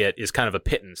license you get is kind of a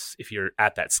pittance if you're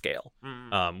at that scale.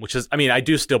 Which is, I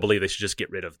do still believe they should just get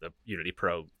rid of the Unity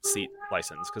Pro seat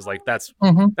license, because that's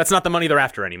not the money they're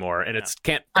after anymore, and it's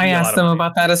can't. I asked them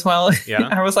about that as well. Yeah.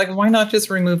 I was like, why not just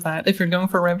remove that if you're going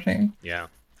for rev share? Yeah.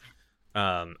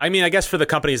 I guess for the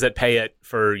companies that pay it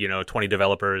for 20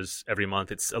 developers every month,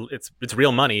 it's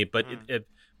real money, but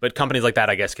but companies like that,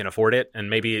 I guess, can afford it, and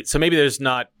maybe there's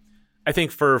not. I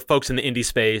think for folks in the indie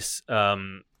space,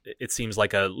 it seems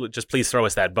like just please throw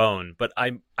us that bone. But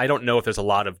I don't know if there's a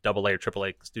lot of AA or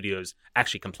AAA studios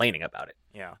actually complaining about it.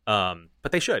 Yeah.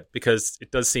 But they should, because it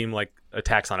does seem like a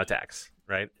tax on a tax,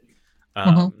 right?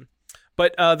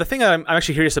 But the thing I'm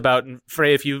actually curious about, and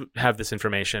Freya, if you have this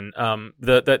information,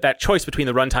 that choice between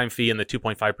the runtime fee and the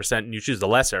 2.5%, and you choose the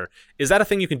lesser, is that a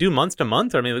thing you can do month to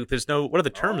month? There's no. What are the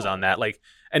terms on that?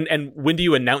 And when do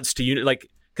you announce to unit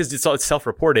because it's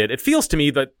self-reported? It feels to me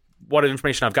that what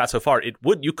information I've got so far,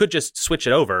 you could just switch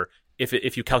it over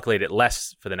if you calculate it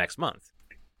less for the next month.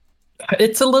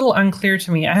 It's a little unclear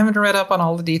to me. I haven't read up on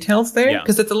all the details there,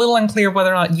 because it's a little unclear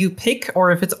whether or not you pick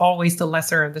or if it's always the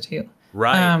lesser of the two.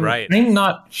 Right. I'm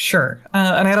not sure,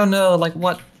 and I don't know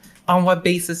on what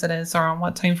basis it is or on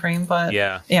what time frame, but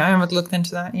I haven't looked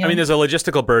into that. Yeah. There's a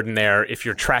logistical burden there. If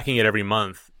you're tracking it every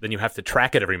month, then you have to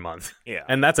track it every month. Yeah,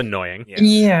 and that's annoying.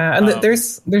 Yeah, and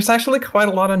there's actually quite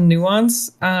a lot of nuance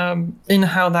in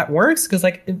how that works, because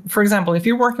for example, if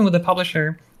you're working with a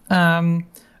publisher,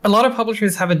 a lot of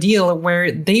publishers have a deal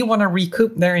where they want to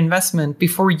recoup their investment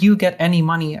before you get any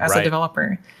money as a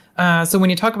developer. So when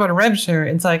you talk about a rev share,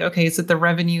 it's okay, is it the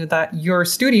revenue that your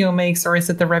studio makes, or is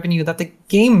it the revenue that the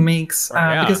game makes?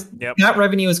 Because that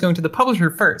revenue is going to the publisher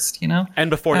first,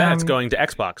 And before that, it's going to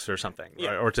Xbox or something,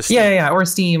 or to Steam. Or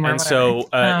Steam. And whatever. So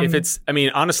if it's,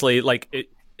 honestly,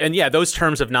 those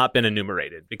terms have not been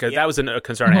enumerated, because that was a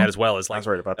concern I had as well. I was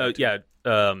worried about that.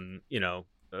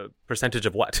 Percentage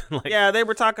of what? They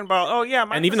were talking about,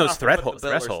 Microsoft, and even those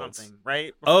thresholds,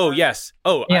 right? Yes.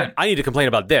 I need to complain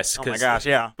about this. Oh my gosh,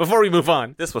 yeah. Before we move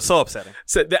on, this was so upsetting.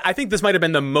 So I think this might have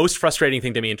been the most frustrating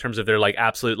thing to me in terms of their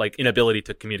absolute inability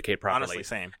to communicate properly. Honestly,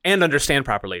 same. And understand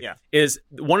properly. Yeah. Is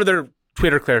one of their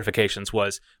Twitter clarifications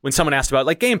was when someone asked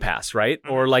about Game Pass, right?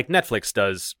 Or Netflix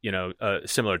does,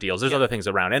 similar deals. There's other things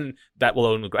around, and that will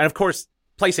only grow. And of course,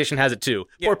 PlayStation has it too.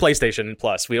 Or PlayStation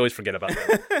Plus. We always forget about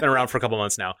them. Been around for a couple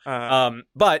months now.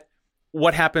 But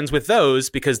what happens with those,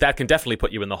 because that can definitely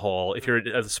put you in the hole if you're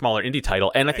a smaller indie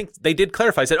title. And I think they did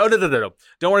clarify, said, no.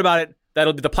 Don't worry about it.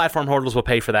 That'll be the platform holders will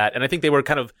pay for that. And I think they were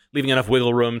kind of leaving enough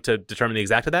wiggle room to determine the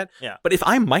exact of that. Yeah. But if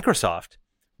I'm Microsoft,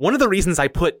 one of the reasons I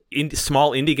put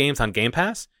small indie games on Game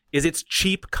Pass is it's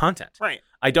cheap content. Right.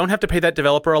 I don't have to pay that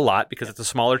developer a lot because it's a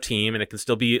smaller team and it can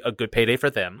still be a good payday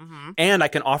for them. Mm-hmm. And I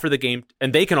can offer the game,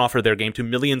 and they can offer their game to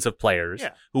millions of players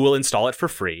who will install it for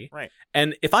free. Right.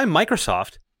 And if I'm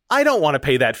Microsoft, I don't want to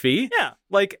pay that fee. Yeah.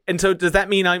 Like, and so does that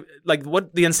mean I'm like,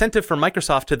 what the incentive for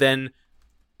Microsoft to then,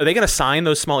 are they going to sign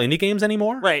those small indie games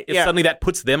anymore? Right. If suddenly that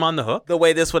puts them on the hook? The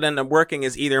way this would end up working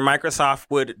is either Microsoft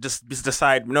would just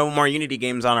decide no more Unity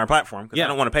games on our platform because I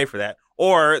don't want to pay for that,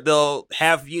 or they'll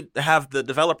have the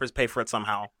developers pay for it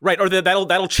somehow. Right. Or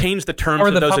that'll change the terms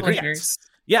of those agreements.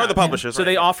 Yeah. Or the publishers. So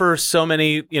they offer so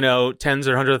many, tens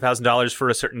or hundreds of $1,000s for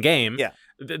a certain game. Yeah.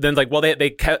 Then they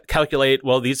calculate,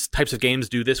 well, these types of games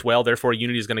do this well, therefore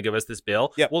Unity is going to give us this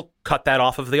bill. Yep. We'll cut that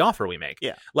off of the offer we make.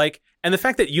 Yeah. And the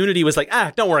fact that Unity was like,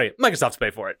 don't worry, Microsoft's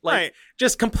pay for it.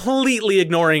 Just completely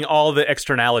ignoring all the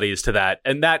externalities to that.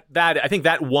 And that I think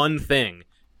that one thing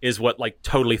is what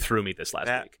totally threw me this last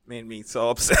week. That made me so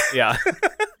upset. Yeah.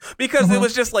 Because it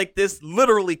was just like, this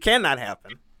literally cannot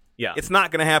happen. Yeah. It's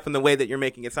not going to happen the way that you're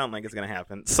making it sound like it's going to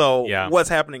happen. So what's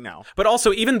happening now? But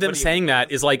also, even them saying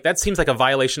that is that seems like a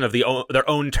violation of their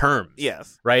own terms.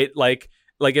 Yes. Right?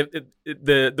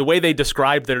 The way they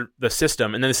described the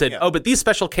system, and then they said, but these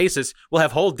special cases will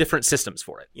have whole different systems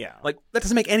for it. Yeah. That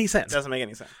doesn't make any sense. It doesn't make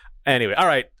any sense. Anyway, all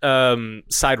right.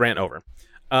 Side rant over.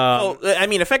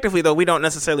 Effectively, though, we don't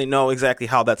necessarily know exactly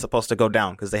how that's supposed to go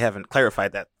down because they haven't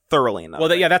clarified that thoroughly enough. Well,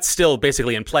 that's still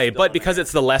basically in play, but because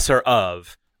it's the lesser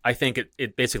of, I think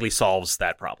it basically solves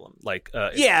that problem. I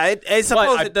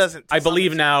suppose it doesn't. I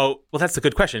believe now. Well, that's a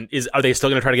good question. Are they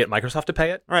still going to try to get Microsoft to pay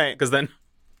it? Right. Because then,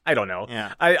 I don't know.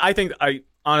 Yeah. I think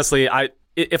honestly,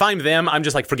 if I'm them, I'm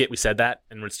just forget we said that,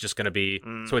 and it's just going to be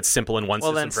so it's simple in one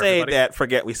system. Well, then for say everybody. that.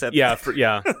 Forget we said that.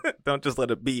 Yeah. Don't just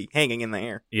let it be hanging in the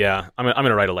air. Yeah. I'm going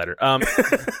to write a letter.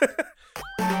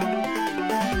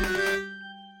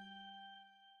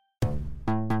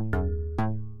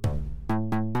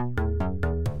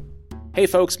 Hey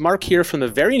folks, Mark here from the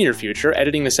very near future,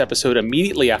 editing this episode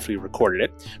immediately after we recorded it.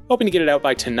 Hoping to get it out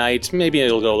by tonight, maybe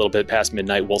it'll go a little bit past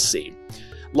midnight, we'll see.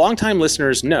 Longtime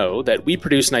listeners know that we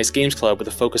produce Nice Games Club with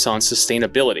a focus on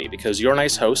sustainability because your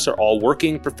nice hosts are all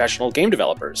working professional game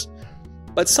developers.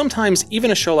 But sometimes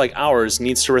even a show like ours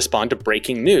needs to respond to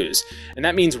breaking news, and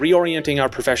that means reorienting our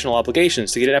professional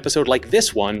obligations to get an episode like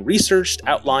this one researched,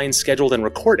 outlined, scheduled, and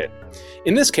recorded.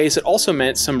 In this case, it also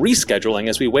meant some rescheduling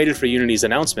as we waited for Unity's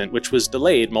announcement, which was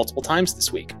delayed multiple times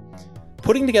this week.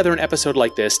 Putting together an episode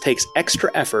like this takes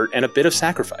extra effort and a bit of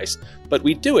sacrifice, but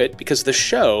we do it because the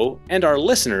show and our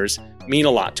listeners mean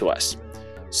a lot to us.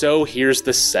 So here's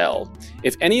the sell.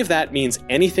 If any of that means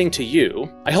anything to you,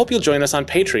 I hope you'll join us on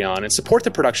Patreon and support the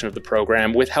production of the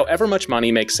program with however much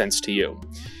money makes sense to you.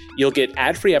 You'll get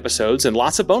ad-free episodes and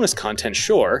lots of bonus content,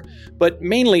 sure, but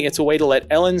mainly it's a way to let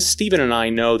Ellen, Steven, and I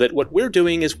know that what we're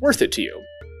doing is worth it to you,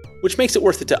 which makes it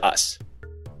worth it to us.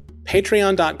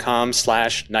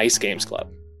 Patreon.com/NiceGamesClub.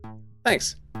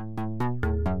 Thanks.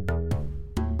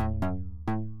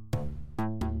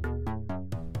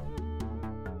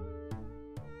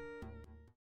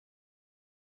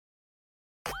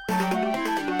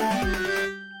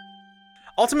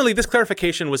 Ultimately, this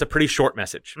clarification was a pretty short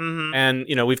message, and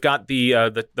we've got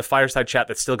the fireside chat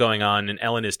that's still going on, and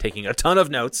Ellen is taking a ton of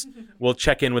notes. We'll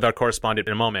check in with our correspondent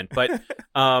in a moment, but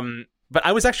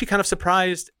I was actually kind of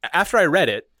surprised after I read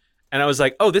it, and I was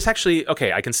like, oh, this actually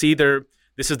okay. I can see they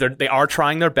are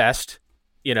trying their best.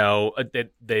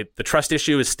 The trust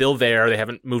issue is still there. They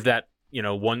haven't moved that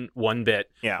one bit.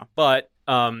 Yeah, but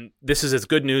this is as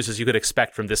good news as you could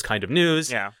expect from this kind of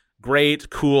news. Yeah. Great,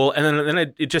 cool, and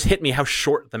then it just hit me how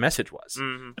short the message was.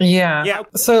 Mm-hmm. Yeah.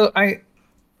 So I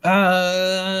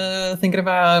thinking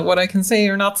about what I can say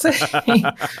or not say.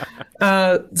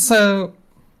 So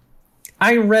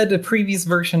I read a previous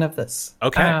version of this.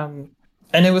 Okay.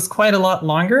 And it was quite a lot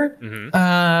longer.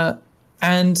 Mm-hmm.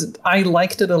 And I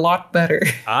liked it a lot better.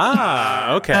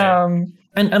 Okay.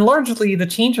 And largely the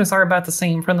changes are about the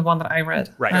same from the one that I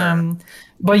read. Right.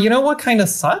 But you know what kind of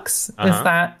sucks is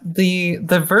that the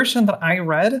version that I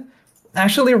read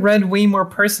actually read way more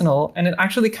personal, and it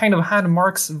actually kind of had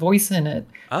Mark's voice in it.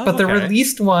 But the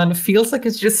released one feels like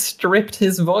it's just stripped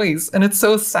his voice, and it's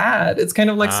so sad. It's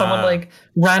kind of like someone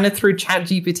ran it through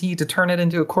ChatGPT to turn it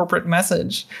into a corporate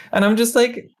message. And I'm just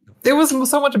like, it was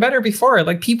so much better before.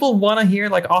 People want to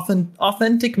hear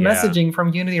authentic messaging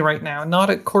from Unity right now,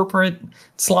 not a corporate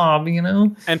slob,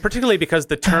 And particularly because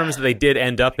the terms that they did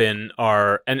end up in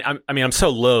are, and I'm so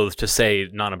loath to say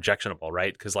non-objectionable,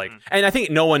 right? Because and I think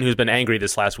no one who's been angry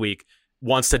this last week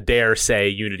wants to dare say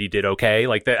Unity did okay.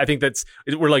 Like I think it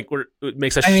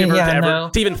makes us shiver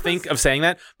to even think of saying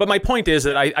that. But my point is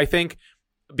that I think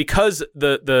because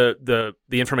the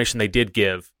information they did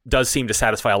give does seem to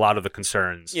satisfy a lot of the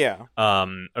concerns. Yeah.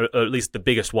 Or at least the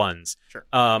biggest ones. Sure.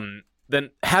 Then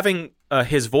having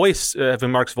his voice,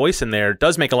 having Mark's voice in there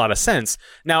does make a lot of sense.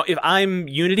 Now, if I'm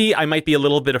Unity, I might be a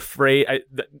little bit afraid.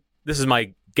 This is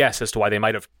my guess as to why they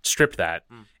might have stripped that,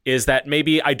 is that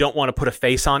maybe I don't want to put a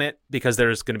face on it because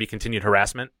there's going to be continued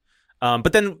harassment.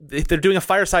 But then if they're doing a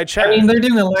fireside chat... I mean, they're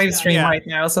doing a live stream right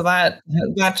now, so that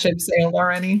ship sailed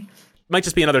already. Might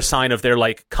just be another sign of their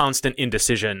like constant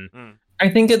indecision. I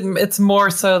think it's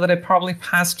more so that it probably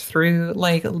passed through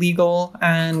like legal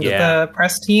and the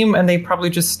press team, and they probably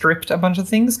just stripped a bunch of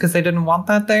things because they didn't want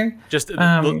that there. Just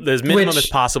as minimum as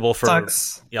possible for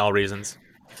all reasons.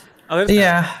 Oh, okay.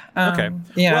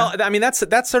 Yeah. Well, I mean,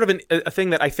 that's sort of a thing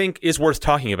that I think is worth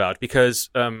talking about because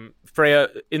Freya,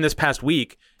 in this past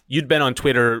week, you'd been on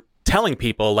Twitter telling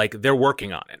people like they're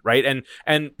working on it, right?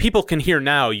 And people can hear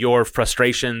now your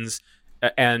frustrations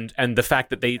and the fact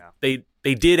that they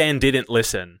did and didn't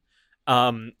listen.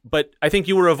 But I think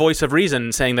you were a voice of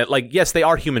reason saying that, like, yes, they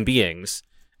are human beings,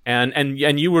 and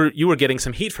you were getting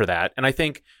some heat for that. And I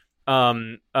think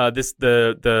some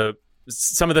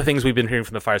of the things we've been hearing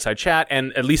from the fireside chat,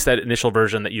 and at least that initial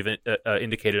version that you've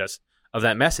indicated us of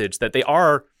that message, that they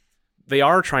are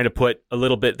trying to put a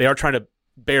little bit, they are trying to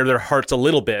bare their hearts a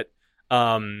little bit.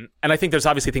 And I think there's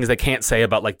obviously things they can't say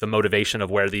about like the motivation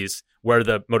of where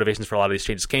the motivations for a lot of these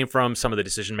changes came from, some of the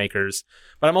decision makers.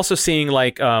 But I'm also seeing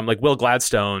like Will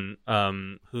Gladstone,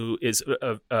 who is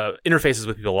interfaces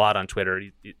with people a lot on Twitter.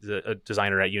 He's a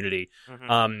designer at Unity.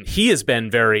 He has been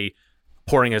very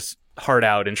pouring his heart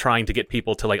out and trying to get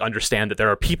people to like understand that there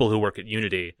are people who work at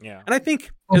Unity. Yeah. And I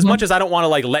think as much as I don't want to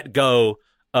like let go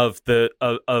of the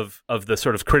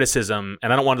sort of criticism,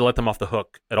 and I don't want to let them off the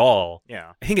hook at all.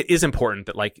 Yeah, I think it is important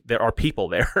that like there are people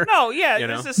there. No, yeah,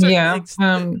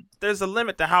 there's a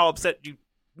limit to how upset you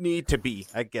need to be,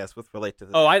 I guess, with relate to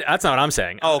this. Oh, that's not what I'm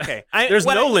saying. Oh, okay. There's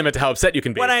no limit to how upset you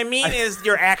can be. What I mean is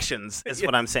your actions is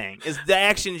what I'm saying. Is the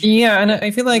actions and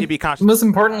I feel like most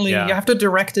importantly, you have to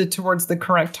direct it towards the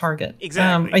correct target.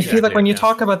 Exactly. I feel like when you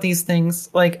talk about these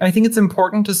things, like I think it's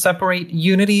important to separate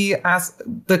Unity as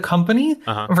the company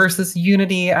versus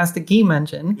Unity as the game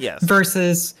engine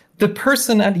versus the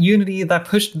person at Unity that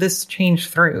pushed this change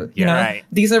through. You know? Right.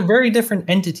 These are very different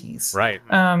entities. Right.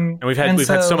 And we've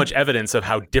had so much evidence of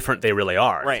how different they really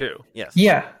are, too. Yes.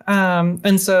 Yeah.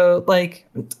 And so, like,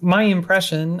 my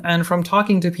impression, and from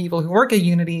talking to people who work at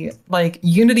Unity, like,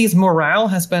 Unity's morale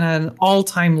has been at an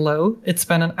all-time low. It's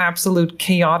been an absolute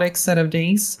chaotic set of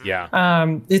days. Yeah.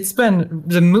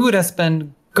 The mood has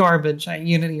been garbage at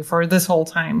Unity for this whole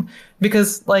time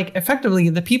because like effectively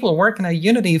the people working at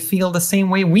Unity feel the same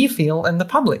way we feel in the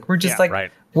public. We're just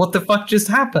what the fuck just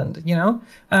happened, you know?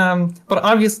 But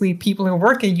obviously people who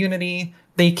work at Unity,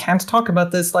 they can't talk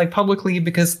about this like publicly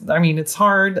because I mean it's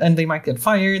hard and they might get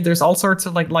fired. There's all sorts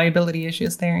of like liability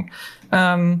issues there.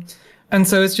 And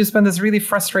so it's just been this really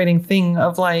frustrating thing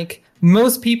of like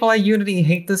most people at Unity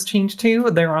hate this change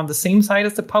too. They're on the same side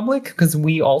as the public because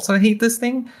we also hate this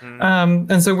thing.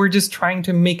 And so we're just trying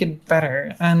to make it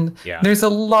better. And there's a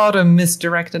lot of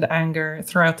misdirected anger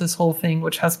throughout this whole thing,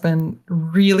 which has been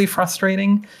really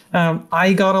frustrating.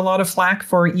 I got a lot of flack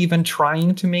for even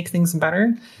trying to make things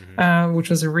better, which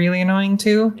was really annoying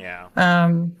too.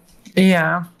 It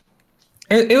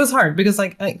was hard because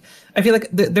like I feel like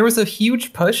there was a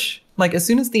huge push. Like as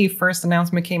soon as the first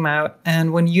announcement came out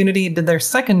and when Unity did their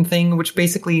second thing, which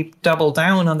basically doubled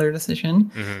down on their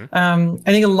decision, I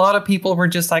think a lot of people were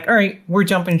just like, all right, we're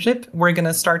jumping ship. We're going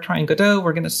to start trying Godot.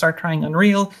 We're going to start trying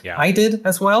Unreal. Yeah. I did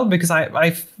as well because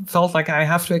I felt like I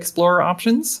have to explore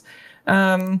options.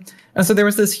 And so there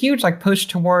was this huge like push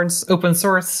towards open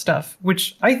source stuff,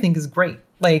 which I think is great.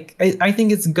 Like, I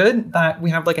think it's good that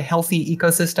we have like a healthy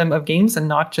ecosystem of games and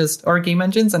not just, or game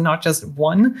engines and not just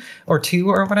one or two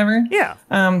or whatever. Yeah.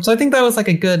 So I think that was like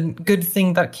a good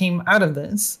thing that came out of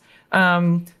this. But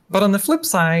on the flip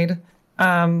side,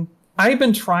 I've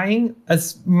been trying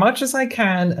as much as I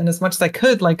can and as much as I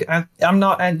could. Like I'm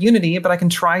not at Unity, but I can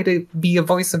try to be a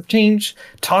voice of change,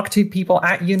 talk to people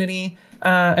at Unity,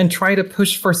 and try to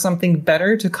push for something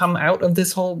better to come out of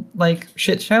this whole like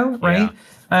shit show, right?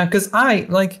 Yeah. Because I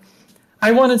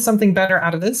wanted something better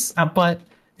out of this, but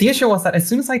the issue was that as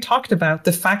soon as I talked about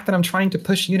the fact that I'm trying to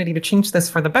push Unity to change this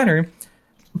for the better,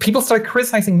 people start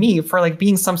criticizing me for like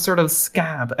being some sort of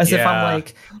scab, as if I'm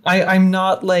like, I'm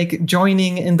not like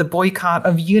joining in the boycott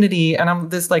of Unity, and I'm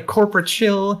this like corporate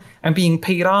shill. I'm being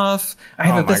paid off. I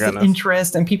have a vested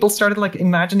interest, and people started like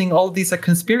imagining all of these like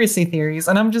conspiracy theories,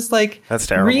 and I'm just like, that's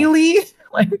terrible. Really?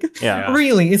 Like,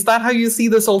 really? Is that how you see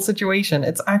this whole situation?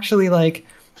 It's actually like,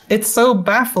 it's so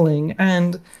baffling,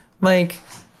 and like,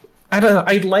 I don't know.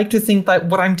 I'd like to think that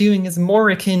what I'm doing is more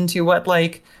akin to what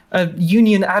like a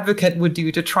union advocate would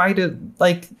do to try to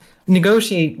like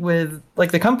negotiate with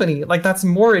like the company. Like that's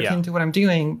more akin to what I'm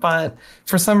doing. But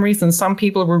for some reason, some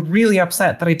people were really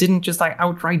upset that I didn't just like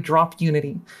outright drop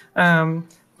Unity.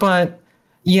 But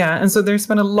yeah, and so there's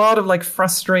been a lot of like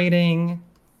frustrating,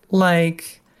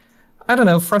 like, I don't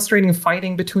know, frustrating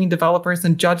fighting between developers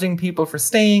and judging people for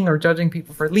staying or judging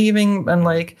people for leaving. And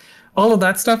like all of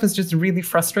that stuff is just really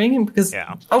frustrating because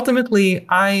ultimately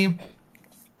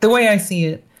the way I see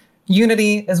it,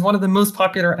 Unity is one of the most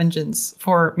popular engines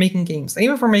for making games,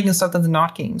 even for making stuff that's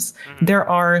not games. There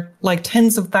are like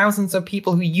tens of thousands of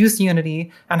people who use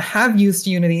Unity and have used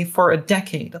Unity for a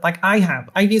decade. Like I have.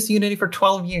 I've used Unity for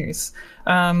 12 years.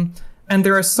 And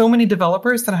there are so many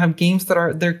developers that have games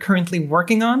that they're currently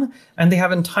working on, and they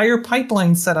have entire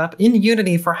pipelines set up in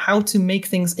Unity for how to make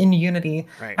things in Unity.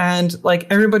 Right. And like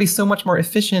everybody's so much more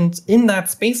efficient in that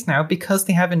space now because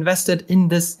they have invested in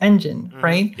this engine,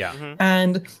 right? Yeah.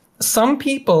 And some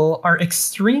people are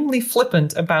extremely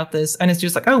flippant about this, and it's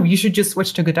just like, oh, you should just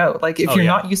switch to Godot. Like, if you're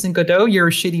not using Godot, you're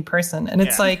a shitty person. And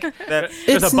it's like,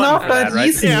 it's not that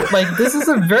easy. Yeah. Like, this is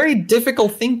a very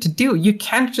difficult thing to do. You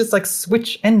can't just like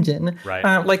switch engine.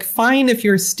 Right. Like, fine if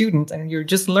you're a student and you're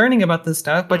just learning about this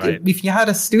stuff, but if you had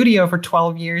a studio for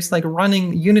 12 years, like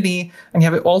running Unity, and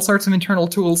you have all sorts of internal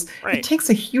tools, it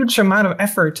takes a huge amount of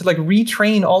effort to like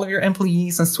retrain all of your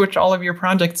employees and switch all of your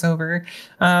projects over.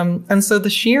 And so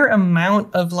the sheer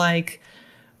amount of like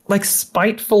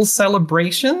spiteful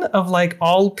celebration of like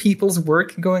all people's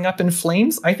work going up in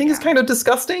flames, I think is kind of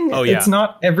disgusting. It's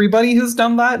not everybody who's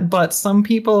done that, but some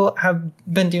people have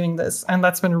been doing this, and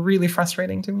that's been really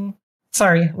frustrating to me.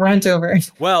 Sorry, rant over.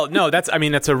 Well, no, that's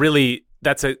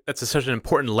such an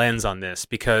important lens on this,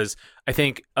 because I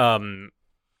think a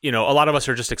lot of us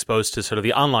are just exposed to sort of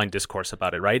the online discourse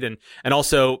about it, right? And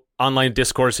also online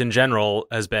discourse in general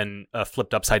has been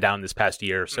flipped upside down this past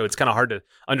year. So it's kind of hard to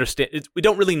understand. We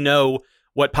don't really know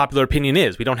what popular opinion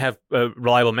is. We don't have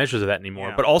reliable measures of that anymore.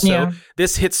 Yeah. But also,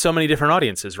 this hits so many different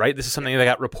audiences, right? This is something that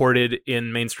got reported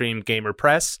in mainstream gamer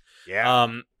press.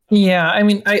 Yeah. I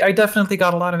mean, I definitely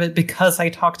got a lot of it because I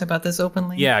talked about this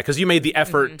openly. Yeah, because you made the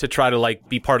effort to try to like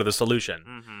be part of the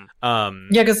solution.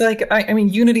 Because like I mean,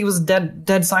 Unity was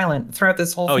dead silent throughout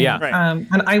this whole thing.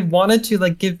 And I wanted to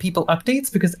like give people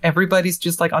updates because everybody's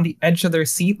just like on the edge of their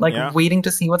seat, like waiting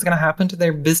to see what's going to happen to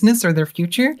their business or their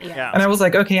future. And I was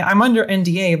like, okay, I'm under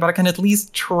NDA, but I can at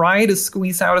least try to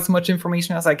squeeze out as much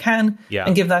information as I can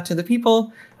and give that to the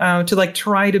people to like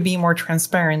try to be more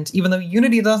transparent, even though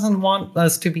Unity doesn't want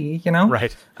us to be,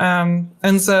 Right.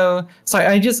 And so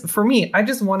I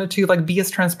just wanted to like be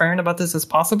as transparent about this as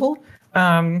possible.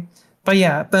 But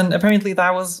yeah, then apparently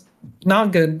that was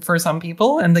not good for some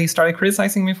people, and they started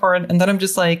criticizing me for it. And then I'm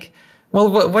just like, well,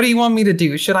 what do you want me to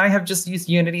do? Should I have just used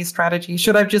Unity's strategy?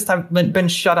 Should I just have been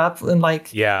shut up and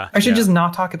like, I should just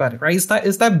not talk about it, right? Is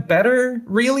that better,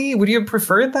 really? Would you have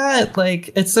preferred that?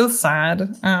 Like, it's so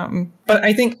sad. But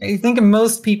I think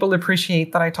most people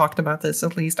appreciate that I talked about this,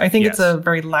 at least. I think it's a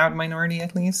very loud minority,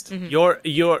 at least.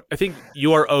 Mm-hmm. I think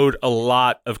you are owed a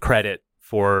lot of credit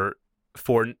for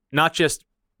not just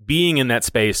being in that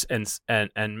space and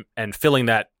filling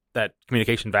that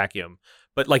communication vacuum,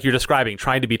 but like you're describing,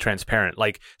 trying to be transparent,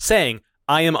 like saying,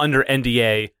 I am under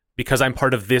NDA because I'm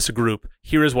part of this group.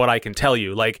 Here is what I can tell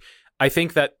you. Like, I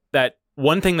think that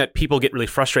one thing that people get really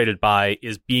frustrated by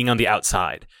is being on the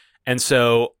outside. And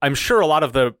so I'm sure a lot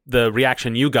of the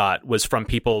reaction you got was from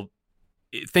people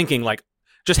thinking like,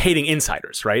 just hating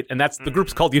insiders, right? And that's the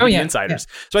group's called Unity Insiders.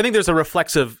 Yeah. So I think there's a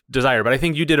reflexive desire, but I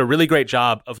think you did a really great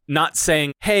job of not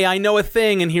saying, hey, I know a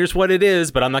thing and here's what it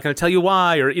is, but I'm not going to tell you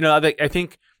why. Or, I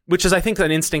think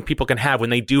an instinct people can have when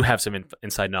they do have some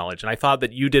inside knowledge. And I thought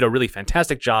that you did a really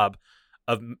fantastic job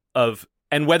of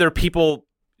and whether people,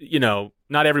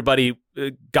 not everybody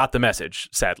got the message,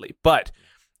 sadly, but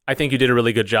I think you did a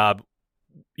really good job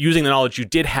using the knowledge you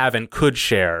did have and could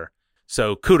share.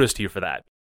 So kudos to you for that.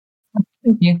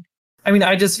 Thank you. I mean,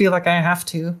 I just feel like I have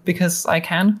to because I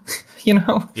can,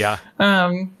 Yeah.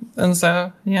 And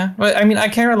so, but I mean, I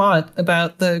care a lot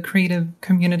about the creative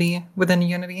community within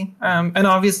Unity. And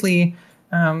obviously,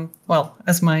 well,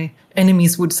 as my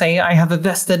enemies would say, I have a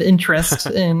vested interest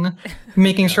in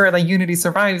making sure that Unity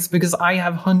survives, because I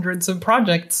have hundreds of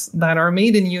projects that are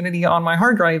made in Unity on my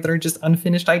hard drive that are just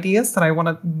unfinished ideas that I want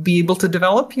to be able to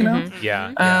develop, you know?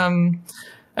 Yeah.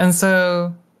 And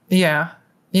so, yeah,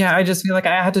 I just feel like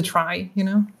I had to try, you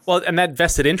know? Well, and that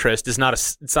vested interest is not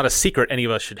a secret any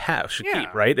of us should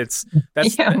keep, right?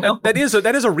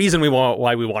 That is a reason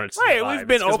why we wanted to survive. Right, we've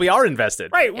been because we are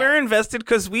invested. Right, we're invested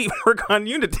because we work on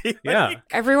Unity. Yeah.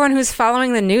 Everyone who's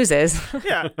following the news is.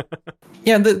 Yeah.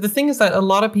 Yeah, the thing is that a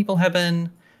lot of people have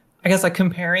been, I guess, like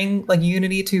comparing like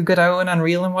Unity to Godot and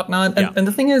Unreal and whatnot. And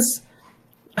the thing is,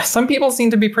 some people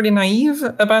seem to be pretty naive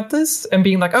about this and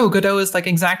being like, oh, Godot is like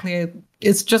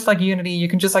it's just like Unity. You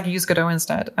can just like use Godot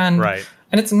instead. And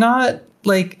it's not,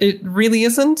 like, it really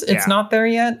isn't. It's not there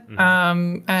yet.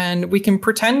 Mm-hmm. And we can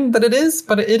pretend that it is,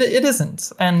 but it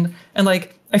isn't. And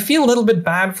like, I feel a little bit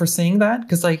bad for saying that,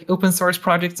 because like open source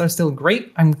projects are still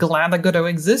great. I'm glad that Godot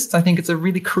exists. I think it's a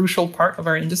really crucial part of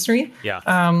our industry. Yeah.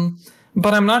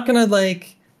 But I'm not going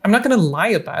to lie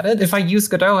about it. If I use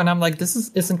Godot and I'm like, this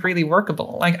isn't really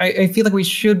workable. Like, I feel like we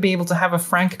should be able to have a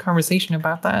frank conversation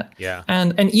about that. Yeah.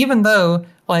 And even though,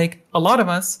 like, a lot of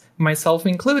us, myself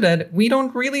included, we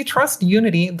don't really trust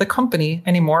Unity, the company,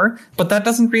 anymore, but that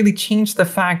doesn't really change the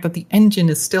fact that the engine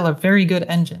is still a very good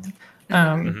engine.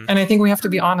 And I think we have to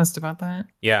be honest about that.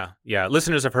 Yeah.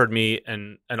 Listeners have heard me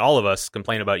and all of us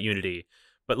complain about Unity,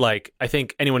 but like, I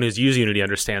think anyone who's used Unity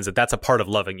understands that that's a part of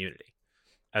loving Unity.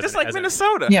 Just like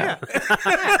Minnesota. Yeah.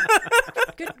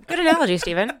 Good analogy,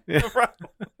 Stephen.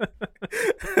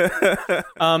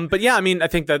 But yeah, I mean, I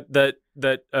think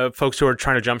that folks who are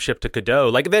trying to jump ship to Godot,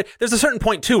 like there's a certain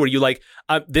point too where you like,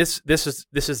 this is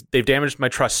they've damaged my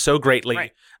trust so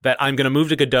greatly that I'm going to move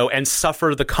to Godot and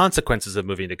suffer the consequences of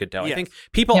moving to Godot. Yes. I think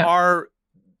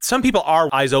some people are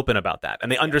eyes open about that,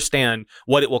 and they understand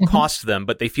what it will cost them,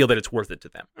 but they feel that it's worth it to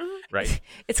them. Right.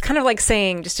 It's kind of like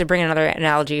saying, just to bring another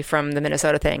analogy from the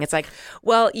Minnesota thing, it's like,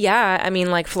 well, yeah, I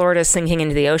mean, like Florida's sinking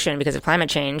into the ocean because of climate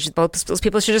change. Both those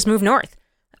people should just move north.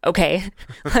 Okay.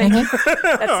 Like,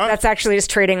 that's actually just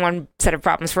trading one set of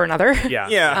problems for another.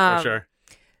 Yeah, for sure.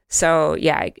 So,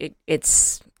 yeah,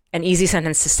 it's an easy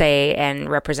sentence to say and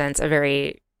represents a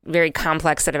very, very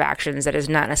complex set of actions that is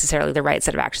not necessarily the right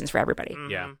set of actions for everybody.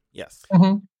 Yeah. Yes.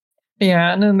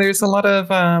 Yeah, and then there's a lot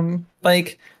of,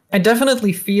 like, I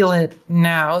definitely feel it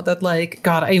now that, like,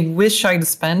 God, I wish I'd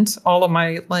spent all of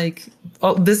my, like,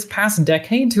 this past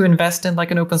decade to invest in,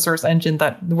 like, an open source engine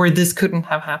where this couldn't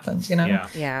have happened, you know?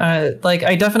 Yeah. Like,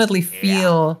 I definitely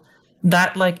feel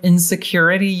that, like,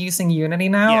 insecurity using Unity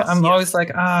now. Yes, I'm always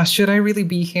like, should I really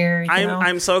be here?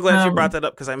 I'm so glad you brought that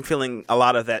up, because I'm feeling a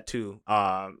lot of that too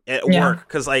at work.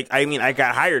 Because, like, I mean, I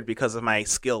got hired because of my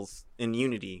skills in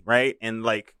Unity, right? And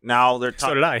like now they're talking.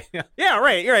 So did I. Yeah,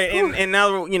 right. You're right. And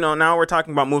now now we're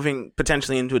talking about moving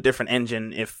potentially into a different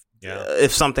engine if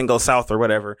something goes south or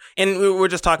whatever. And we're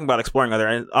just talking about exploring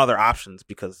other options,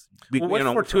 because what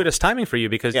fortuitous timing for you,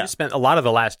 because you spent a lot of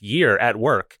the last year at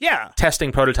work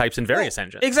testing prototypes in various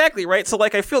engines. Exactly, right? So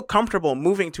like I feel comfortable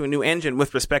moving to a new engine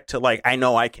with respect to like I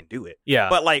know I can do it. Yeah.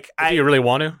 But like do you really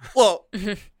want to? Well,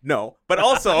 no. But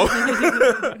also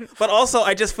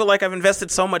I just feel like I've invested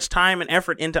so much time and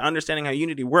effort into understanding how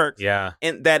Unity works. Yeah.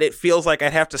 And that it feels like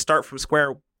I'd have to start from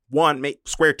square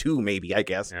two, maybe, I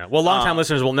guess. Yeah. Well, long-time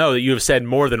listeners will know that you have said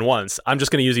more than once, I'm just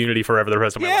going to use Unity forever the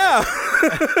rest of my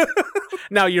life.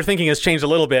 Now, your thinking has changed a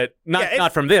little bit.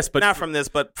 Not from this, but from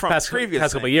previous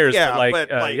past couple of years. Yeah, but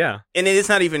And it's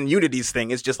not even Unity's thing.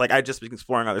 It's just like I've just been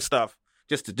exploring other stuff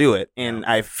just to do it. And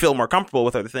I feel more comfortable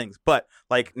with other things. But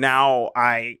like now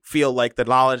I feel like the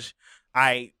knowledge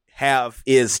I have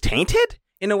is tainted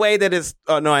in a way that is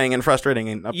annoying and frustrating.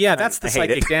 And that's the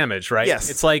psychic damage, right? Yes.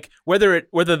 It's like whether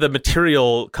the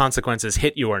material consequences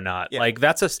hit you or not. Yeah. Like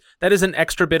that is an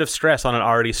extra bit of stress on an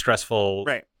already stressful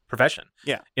profession.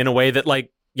 Yeah. In a way that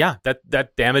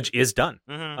that damage is done.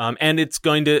 Mm-hmm. And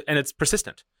it's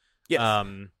persistent. Yes.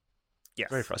 Yes.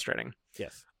 Very frustrating.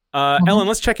 Yes. Ellen,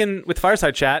 let's check in with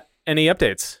Fireside Chat. Any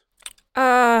updates?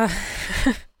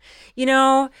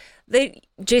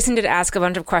 Jason did ask a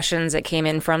bunch of questions that came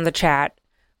in from the chat.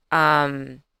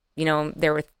 There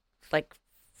were like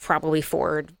probably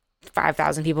 4,000 to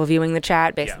 5,000 people viewing the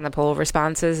chat based on the poll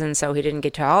responses, and so he didn't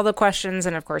get to all the questions.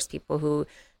 And of course, people who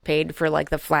paid for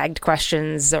like the flagged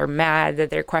questions are mad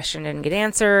that their question didn't get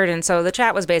answered, and so the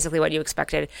chat was basically what you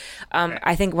expected.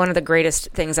 I think one of the greatest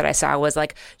things that I saw was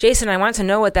like, Jason, I want to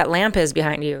know what that lamp is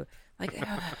behind you. Like,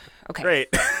 okay,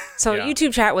 great. So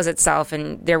YouTube chat was itself,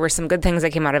 and there were some good things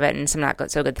that came out of it and some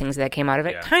not so good things that came out of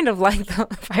it. Kind of like the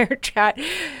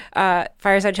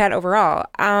fireside chat overall.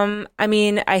 I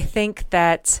mean, I think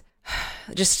that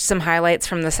just some highlights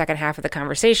from the second half of the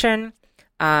conversation.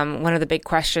 One of the big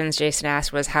questions Jason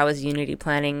asked was, how is Unity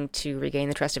planning to regain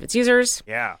the trust of its users?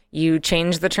 Yeah. You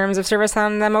changed the terms of service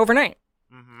on them overnight.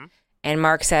 Mm-hmm. And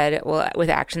Mark said, well, with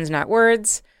actions, not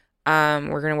words.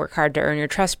 We're going to work hard to earn your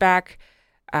trust back.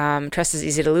 Trust is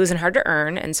easy to lose and hard to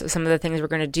earn. And so some of the things we're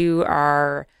going to do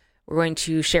are we're going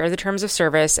to share the terms of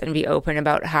service and be open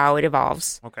about how it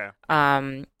evolves. Okay.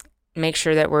 Make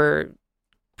sure that we're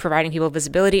providing people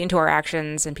visibility into our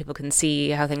actions and people can see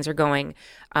how things are going,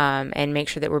 and make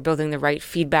sure that we're building the right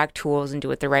feedback tools and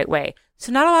do it the right way.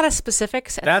 So not a lot of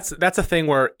specifics. That's a thing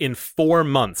where in 4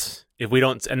 months, if we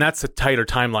don't, and that's a tighter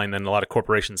timeline than a lot of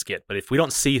corporations get, but if we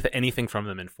don't see anything from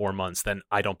them in 4 months, then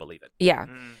I don't believe it. Yeah.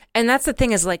 And that's the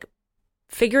thing is like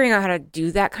figuring out how to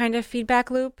do that kind of feedback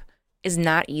loop is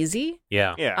not easy.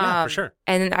 Yeah. Yeah, for sure.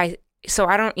 And I'll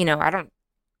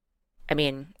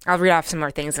read off some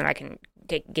more things and I can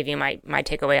give you my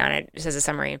takeaway on it just as a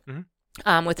summary.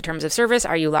 Mm-hmm. With the terms of service,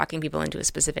 are you locking people into a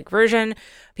specific version?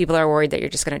 People are worried that you're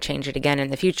just going to change it again in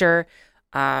the future.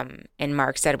 And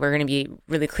Mark said we're going to be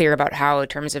really clear about how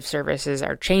terms of services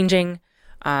are changing.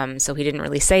 So he didn't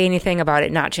really say anything about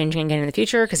it not changing again in the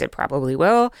future because it probably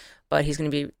will. But he's going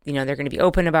to be, they're going to be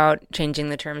open about changing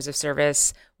the terms of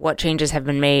service, what changes have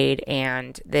been made.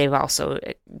 And they've also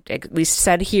at least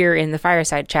said here in the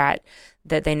fireside chat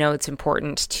that they know it's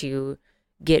important to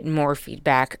get more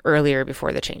feedback earlier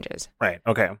before the changes. Right.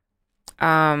 Okay.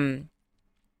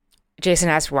 Jason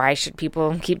asked, why should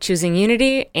people keep choosing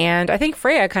Unity? And I think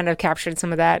Freya kind of captured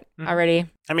some of that already.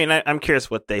 I mean, I'm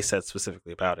curious what they said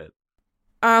specifically about it.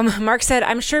 Mark said,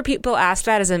 I'm sure people ask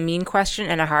that as a mean question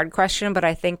and a hard question, but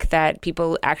I think that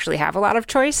people actually have a lot of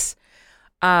choice.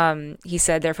 He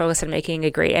said they're focused on making a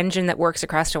great engine that works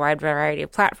across a wide variety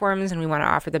of platforms, and we want to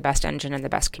offer the best engine and the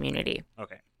best community.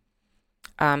 Okay.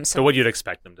 So what you'd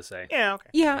expect them to say. Yeah, okay.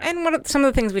 Yeah, and some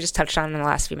of the things we just touched on in the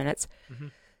last few minutes. Mm-hmm.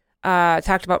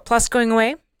 Talked about Plus going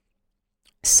away.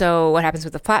 So what happens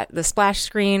with the splash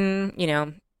screen?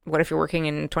 What if you're working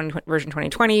in version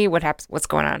 2020? What's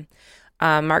going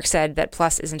on? Mark said that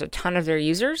Plus isn't a ton of their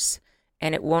users,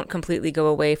 and it won't completely go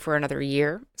away for another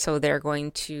year. So they're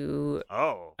going to...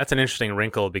 Oh. That's an interesting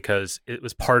wrinkle because it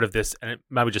was part of this, and it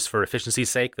might be just for efficiency's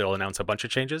sake, they'll announce a bunch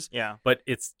of changes. Yeah. But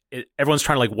everyone's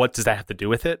trying to what does that have to do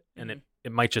with it? And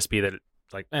it might just be that it's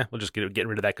like, we'll just get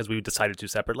rid of that because we decided to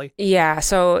separately. Yeah.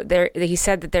 So he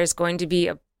said that there's going to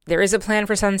be there is a plan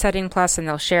for sunsetting Plus, and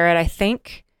they'll share it, I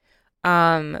think.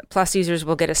 Plus users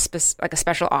will get a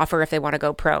special offer if they want to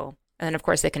go pro. And then, of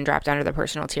course, they can drop down to the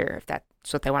personal tier if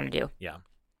that's what they want to do. Yeah.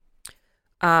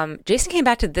 Jason came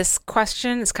back to this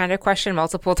kind of question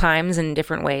multiple times in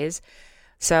different ways.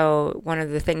 So one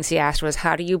of the things he asked was,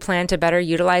 how do you plan to better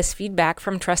utilize feedback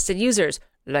from trusted users,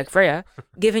 like Freya,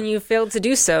 given you failed to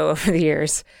do so over the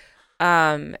years?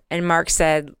 And Mark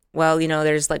said, well,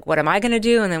 there's what am I going to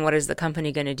do? And then what is the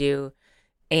company going to do?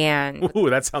 And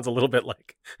ooh, that sounds a little bit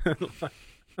like...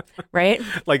 right?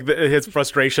 Like his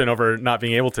frustration over not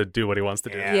being able to do what he wants to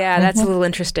do. Yeah, that's a little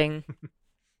interesting.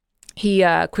 He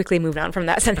quickly moved on from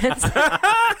that sentence.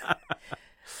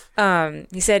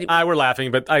 He said... we're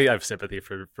laughing, but I have sympathy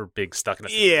for being stuck in a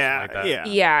situation like that.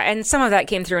 Yeah, and some of that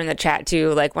came through in the chat,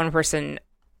 too. Like one person,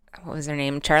 what was their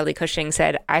name? Charlie Cushing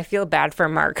said, I feel bad for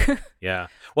Mark. Yeah.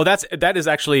 Well, that is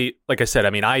actually, like I said,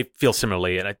 I feel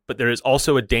similarly, but there is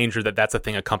also a danger that that's a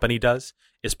thing a company does,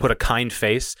 is put a kind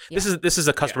face. Yeah. This is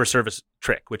a customer service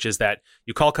trick, which is that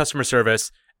you call customer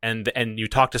service and you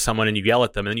talk to someone and you yell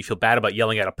at them, and then you feel bad about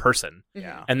yelling at a person.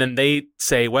 Yeah. And then they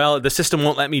say, well, the system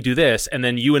won't let me do this, and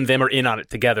then you and them are in on it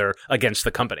together against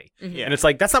the company. Mm-hmm. Yeah. And it's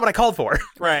like, that's not what I called for.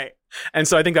 Right. And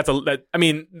so I think that's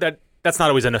not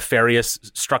always a nefarious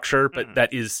structure, but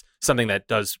that is something that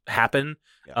does happen.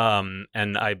 Yeah.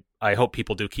 And I hope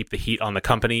people do keep the heat on the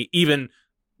company, even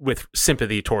with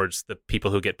sympathy towards the people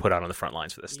who get put out on the front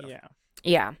lines for this stuff. Yeah.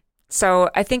 Yeah.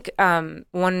 So I think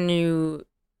one new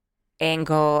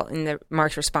angle in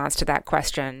Mark's response to that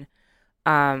question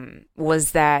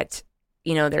was that,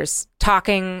 there's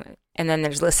talking and then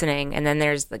there's listening and then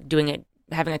there's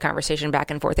having a conversation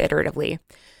back and forth iteratively.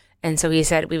 And so he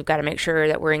said, we've got to make sure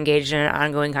that we're engaged in an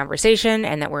ongoing conversation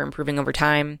and that we're improving over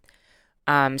time.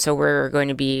 So we're going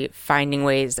to be finding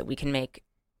ways that we can make,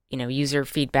 user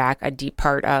feedback a deep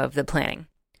part of the planning.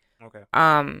 Okay.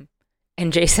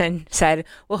 And Jason said,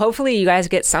 well, hopefully you guys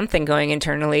get something going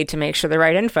internally to make sure the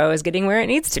right info is getting where it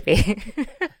needs to be.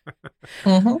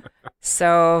 Mm-hmm.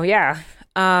 So, yeah.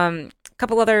 A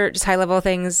couple other just high-level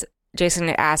things. Jason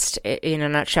asked, in a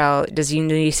nutshell, does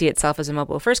Unity see itself as a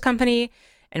mobile-first company?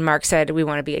 And Mark said, we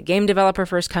want to be a game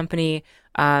developer-first company.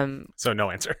 So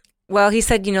no answer. Well, he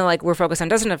said, we're focused on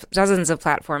dozens of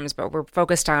platforms, but we're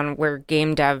focused on where our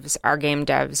game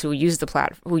devs who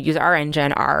use our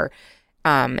engine are.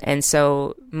 And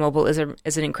so mobile is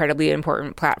an incredibly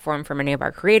important platform for many of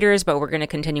our creators, but we're going to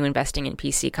continue investing in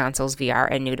PC, consoles, VR,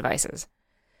 and new devices.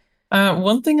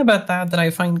 One thing about that I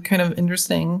find kind of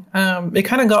interesting, it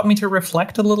kind of got me to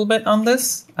reflect a little bit on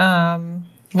this.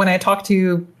 When I talked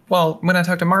to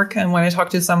Mark and when I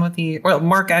talked to some of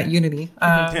Mark at Unity,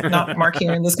 not Mark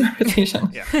here in this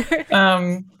conversation,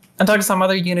 and talked to some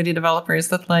other Unity developers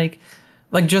that like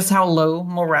just how low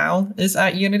morale is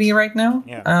at Unity right now.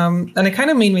 Yeah. And it kind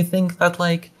of made me think that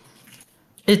like,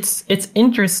 it's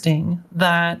interesting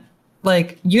that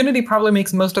like Unity probably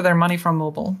makes most of their money from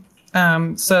mobile.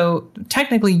 So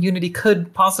technically Unity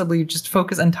could possibly just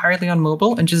focus entirely on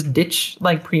mobile and just ditch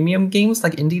like premium games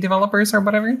like indie developers or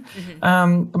whatever.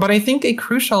 Mm-hmm. But I think a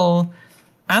crucial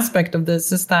aspect of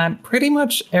this is that pretty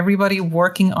much everybody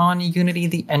working on Unity,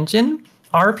 the engine,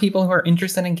 are people who are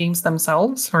interested in games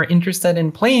themselves, who are interested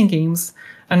in playing games.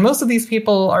 And most of these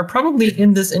people are probably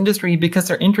in this industry because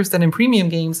they're interested in premium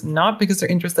games, not because they're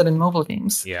interested in mobile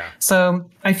games. Yeah. So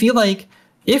I feel like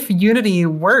if Unity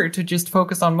were to just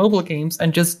focus on mobile games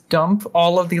and just dump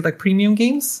all of the like premium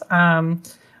games,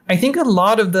 I think a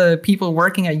lot of the people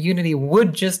working at Unity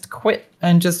would just quit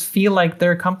and just feel like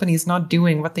their company's not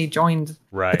doing what they joined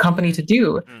the company to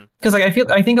do. Because I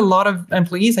think a lot of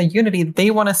employees at Unity, they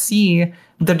want to see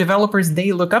the developers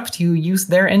they look up to use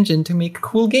their engine to make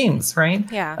cool games, right?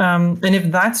 Yeah. And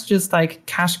if that's just like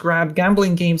cash grab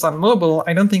gambling games on mobile,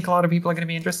 I don't think a lot of people are going to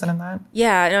be interested in that.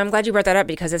 Yeah, and I'm glad you brought that up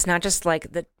because it's not just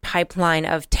like the pipeline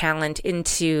of talent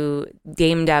into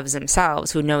game devs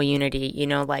themselves who know Unity,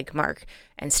 like Mark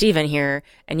and Steven here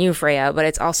and you, Freya, but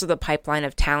it's also the pipeline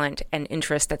of talent and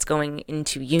interest that's going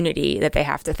into Unity that they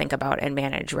have to think about and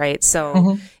manage, right?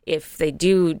 So if they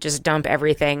do just dump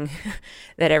everything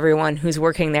that everyone who's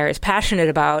working there is passionate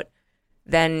about,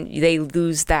 then they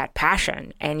lose that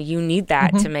passion, and you need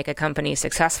that to make a company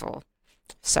successful.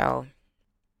 So,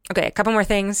 okay, a couple more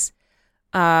things.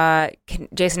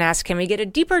 Jason asked, can we get a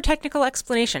deeper technical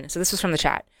explanation? So this was from the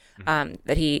chat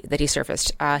that he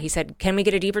surfaced. He said, can we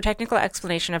get a deeper technical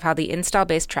explanation of how the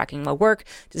install-based tracking will work?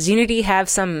 Does Unity have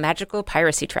some magical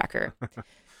piracy tracker?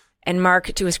 And Mark,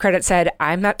 to his credit, said,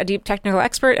 I'm not a deep technical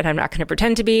expert, and I'm not going to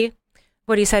pretend to be.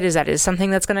 What he said is that is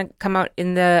something that's going to come out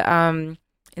in the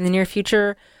near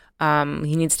future.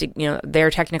 He needs to, their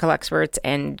technical experts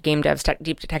and game devs,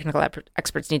 deep technical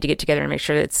experts need to get together and make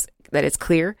sure that it's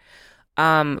clear.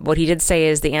 What he did say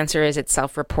is the answer is it's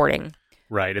self-reporting.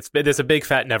 Right. There's a big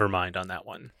fat never mind on that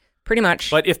one. Pretty much.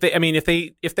 But if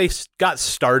they got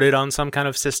started on some kind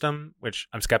of system, which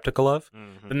I'm skeptical of,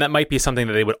 then that might be something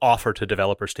that they would offer to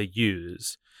developers to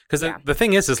use. Because the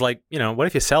thing is like, what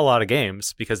if you sell a lot of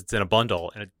games because it's in a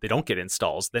bundle and they don't get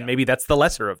installs? Then maybe that's the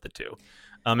lesser of the two.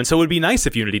 And so it would be nice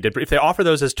if Unity did. If they offer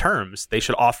those as terms, they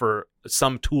should offer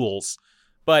some tools.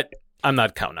 But I'm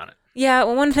not counting on it. Yeah,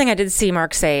 well, one thing I did see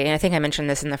Mark say, and I think I mentioned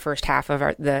this in the first half of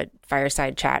the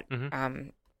Fireside Chat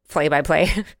play-by-play.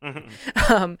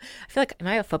 I feel like, am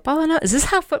I a football announcer? Is this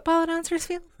how football announcers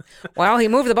feel? Well, he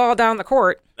moved the ball down the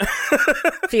court.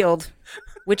 Field.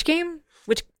 Which game?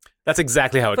 That's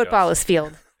exactly how it goes. Football is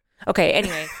field. Okay,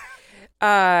 anyway.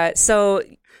 So,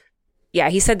 yeah,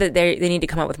 he said that they need to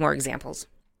come up with more examples.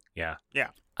 Yeah.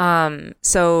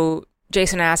 So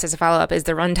Jason asked as a follow-up, is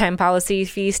the runtime policy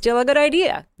fee still a good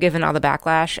idea, given all the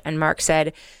backlash? And Mark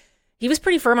said, he was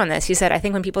pretty firm on this. He said, I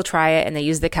think when people try it and they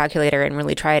use the calculator and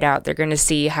really try it out, they're going to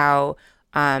see how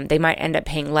they might end up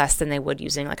paying less than they would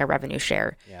using like a revenue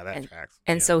share. Yeah, that tracks.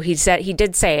 And so he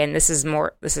did say, and this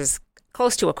is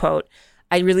close to a quote,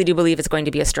 I really do believe it's going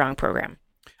to be a strong program.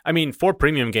 I mean, for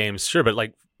premium games, sure, but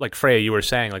like Freya, you were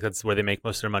saying, like that's where they make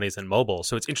most of their money is in mobile.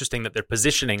 So it's interesting that their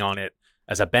positioning on it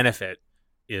as a benefit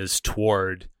is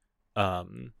toward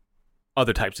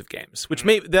other types of games, which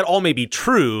that all may be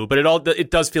true, but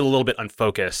it does feel a little bit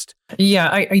unfocused. Yeah,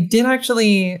 I did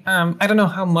actually. I don't know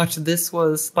how much this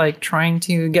was like trying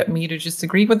to get me to just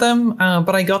agree with them,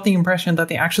 but I got the impression that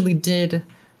they actually did.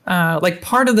 Like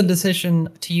part of the decision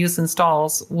to use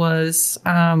installs was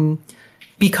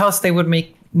because they would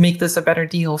make this a better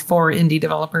deal for indie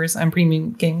developers and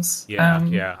premium games.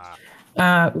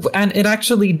 And it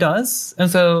actually does. And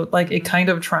so like it kind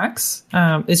of tracks.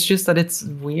 It's just that it's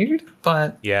weird,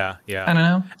 but yeah. I don't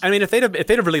know. I mean, if they'd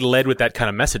have really led with that kind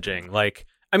of messaging, like,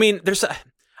 I mean,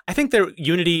 I think their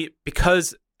Unity,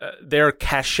 because their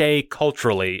cachet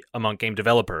culturally among game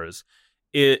developers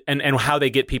and how they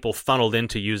get people funneled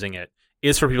into using it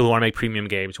is for people who want to make premium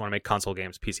games, who want to make console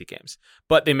games, PC games.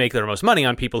 But they make their most money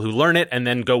on people who learn it and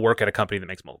then go work at a company that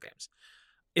makes mobile games.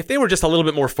 If they were just a little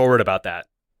bit more forward about that,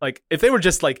 like if they were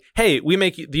just like, hey, we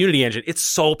make the Unity engine, it's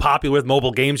so popular with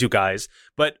mobile games, you guys,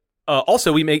 but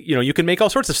also we make, you can make all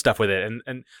sorts of stuff with it.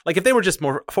 And like if they were just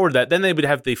more forward that, then they would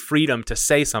have the freedom to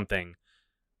say something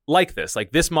like this.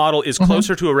 Like this model is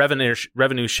closer to a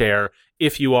revenue share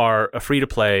if you are a free to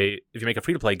play, if you make a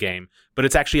free to play game, but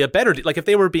it's actually a better, like if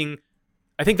they were being,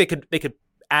 I think they could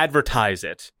advertise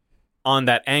it on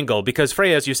that angle, because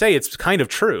Freya, as you say, it's kind of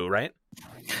true, right?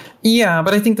 Yeah,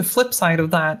 but I think the flip side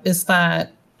of that is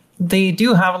that they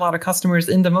do have a lot of customers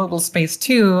in the mobile space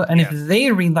too, and if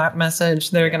they read that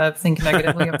message, they're going to think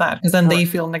negatively of that, because then they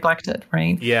feel neglected,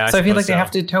 right? Yeah. So I feel like they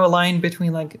have to toe a line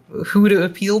between like who to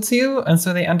appeal to, and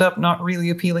so they end up not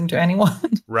really appealing to anyone.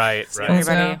 Right.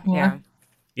 Everybody,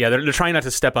 Yeah, they're trying not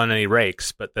to step on any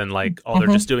rakes, but then like all they're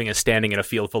just doing is standing in a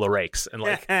field full of rakes and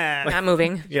like not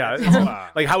moving. Yeah,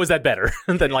 like how is that better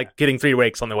than like getting 3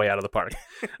 rakes on the way out of the park?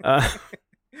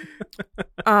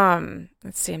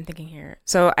 Let's see. I'm thinking here.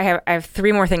 So I have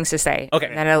 3 more things to say. Okay,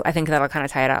 and then I think that'll kind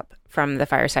of tie it up from the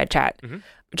fireside chat.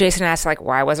 Jason asked, like,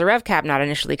 why was a rev cap not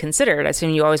initially considered? I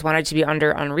assume you always wanted to be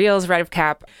under Unreal's rev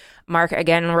cap. Mark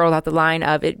again rolled out the line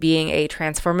of it being a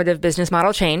transformative business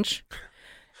model change.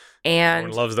 And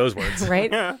everyone loves those words,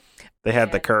 right? They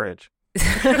had the courage.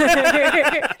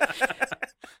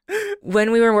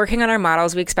 When we were working on our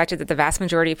models, we expected that the vast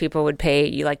majority of people would pay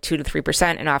you like 2 to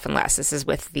 3% and often less. This is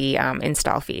with the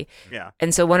install fee. Yeah.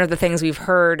 And so one of the things we've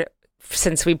heard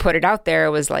since we put it out there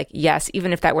was like, yes,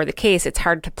 even if that were the case, it's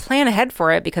hard to plan ahead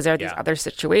for it because there are these other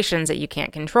situations that you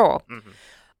can't control.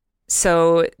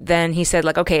 So then he said,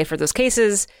 like, okay, for those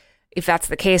cases, if that's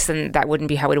the case, then that wouldn't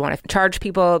be how we'd want to charge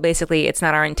people. Basically, it's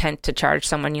not our intent to charge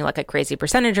someone like a crazy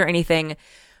percentage or anything.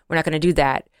 We're not going to do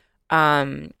that.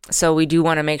 So we do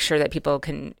want to make sure that people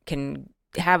can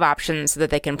have options so that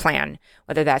they can plan,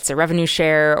 whether that's a revenue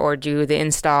share or do the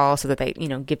install so that they,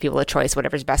 give people a choice,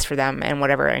 whatever's best for them and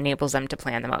whatever enables them to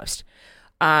plan the most.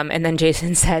 And then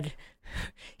Jason said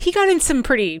he got in some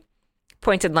pretty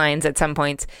pointed lines at some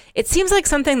points. It seems like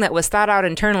something that was thought out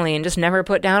internally and just never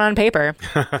put down on paper.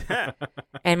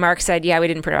 And Mark said, we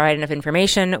didn't provide enough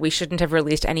information. We shouldn't have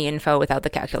released any info without the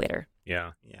calculator.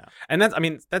 Yeah. And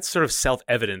that's sort of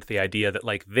self-evident, the idea that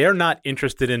like they're not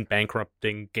interested in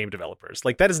bankrupting game developers.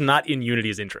 Like that is not in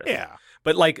Unity's interest. Yeah.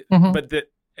 But like,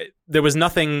 there was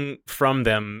nothing from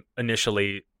them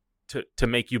initially to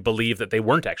make you believe that they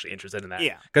weren't actually interested in that.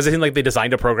 Yeah. Because I think like they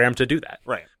designed a program to do that.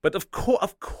 Right. But of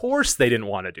course they didn't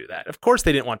want to do that. Of course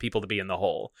they didn't want people to be in the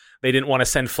hole. They didn't want to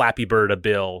send Flappy Bird a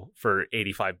bill for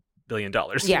 $85 billion.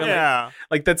 Yeah.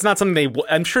 Like that's not something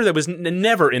I'm sure that was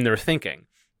never in their thinking.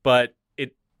 But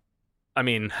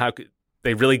how could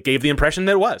they really gave the impression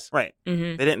that it was. Right.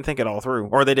 They didn't think it all through,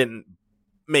 or they didn't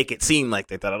make it seem like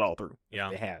they thought it all through.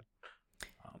 Yeah. They had.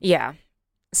 Yeah.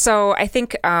 So I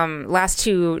think last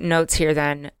 2 notes here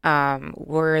then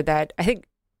were that I think,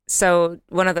 so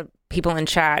one of the people in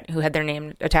chat who had their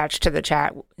name attached to the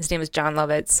chat, his name is John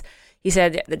Lovitz. He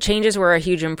said the changes were a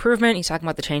huge improvement. He's talking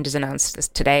about the changes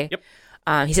announced today. Yep.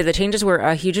 He said the changes were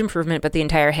a huge improvement, but the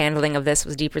entire handling of this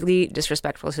was deeply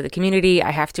disrespectful to the community.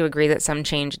 I have to agree that some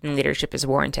change in leadership is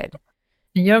warranted.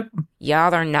 Yep.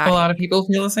 Y'all are not. A lot of people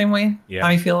feel the same way. Yeah.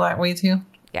 I feel that way too.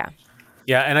 Yeah.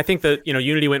 Yeah, and I think that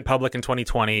Unity went public in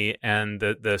 2020, and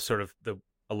a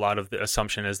lot of the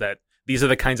assumption is that these are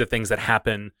the kinds of things that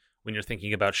happen when you're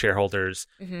thinking about shareholders.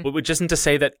 Which isn't to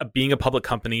say that being a public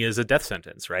company is a death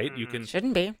sentence, right? You can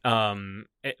shouldn't be.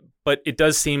 But it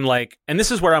does seem like, and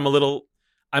this is where I'm a little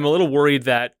worried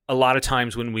that a lot of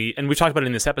times when we've talked about it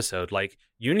in this episode, like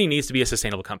Unity needs to be a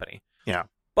sustainable company. Yeah.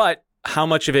 But how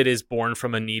much of it is born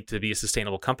from a need to be a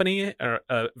sustainable company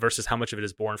versus how much of it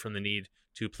is born from the need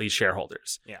to please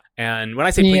shareholders? Yeah. And when I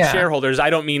say please shareholders,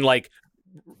 I don't mean like,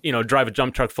 drive a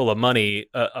dump truck full of money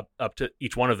up to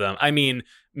each one of them. I mean,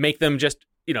 make them just,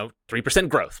 3%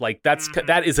 growth. Like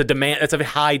that is a demand. That's a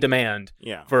high demand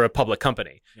for a public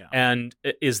company. Yeah. And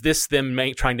is this them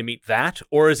trying to meet that,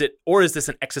 or is this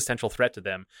an existential threat to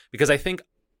them? Because I think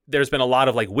there's been a lot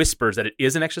of like whispers that it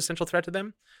is an existential threat to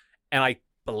them. And I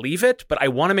believe it, but I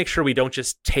want to make sure we don't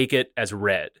just take it as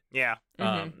read. Yeah.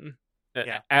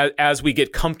 As we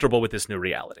get comfortable with this new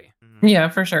reality. Yeah,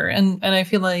 for sure. And I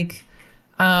feel like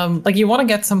like you want to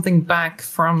get something back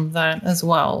from that as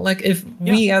well. Like if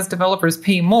we as developers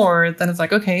pay more, then it's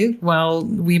like, okay, well,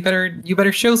 you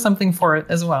better show something for it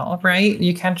as well, right?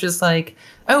 You can't just like,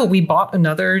 oh, we bought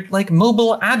another like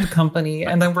mobile ad company,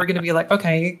 and then we're going to be like,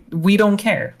 okay, we don't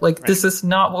care. Like this is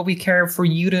not what we care for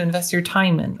you to invest your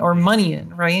time in or money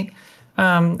in, right?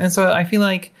 And so I feel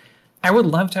like I would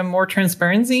love to have more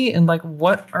transparency in like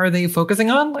what are they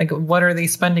focusing on, like what are they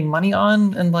spending money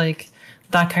on, and like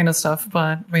that kind of stuff.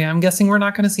 But yeah, I'm guessing we're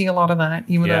not going to see a lot of that,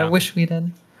 even though I wish we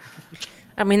did.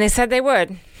 I mean, they said they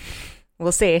would.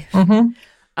 We'll see.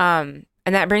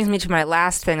 And that brings me to my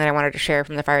last thing that I wanted to share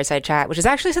from the fireside chat, which is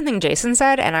actually something Jason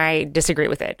said, and I disagree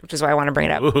with it, which is why I want to bring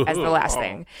it up as the last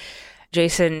thing.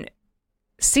 Jason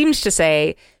seems to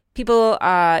say people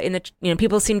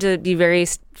people seem to be very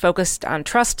focused on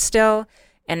trust still,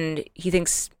 and he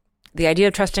thinks the idea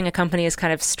of trusting a company is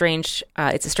kind of strange.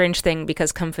 It's a strange thing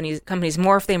because companies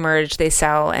morph, they merge, they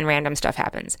sell, and random stuff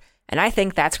happens. And I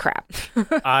think that's crap.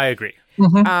 I agree.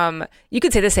 You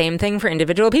could say the same thing for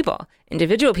individual people.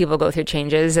 Individual people go through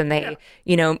changes and they,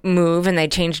 move and they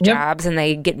change jobs and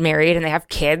they get married and they have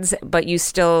kids, but you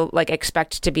still like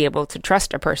expect to be able to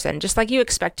trust a person, just like you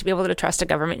expect to be able to trust a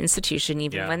government institution,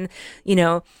 even when,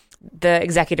 the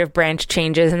executive branch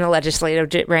changes and the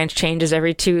legislative branch changes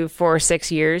every 2, 4,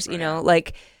 6 years,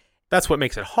 like. That's what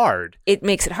makes it hard. It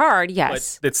makes it hard,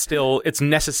 yes. But it's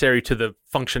necessary to the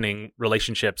functioning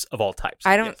relationships of all types.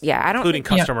 Including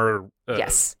customer,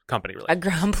 company relationships.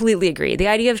 I completely agree. The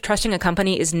idea of trusting a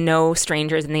company is no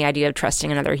stranger than the idea of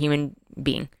trusting another human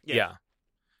being. Yeah.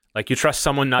 Like you trust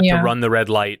someone not to run the red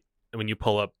light when you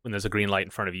pull up when there's a green light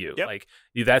in front of you. Like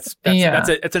it's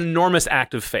an enormous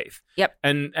act of faith. Yep.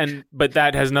 But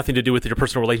that has nothing to do with your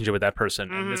personal relationship with that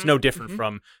person. And it's no different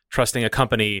from trusting a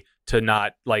company to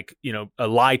not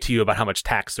lie to you about how much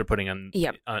tax they're putting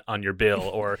on your bill,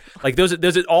 or like those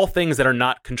are all things that are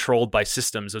not controlled by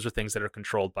systems. Those are things that are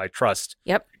controlled by trust.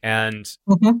 Yep. And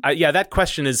that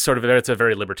question is it's a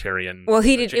very libertarian. Well,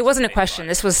 it wasn't a question.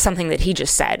 This was something that he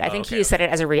just said. I think he said it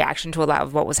as a reaction to a lot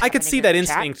of what was happening. I could see that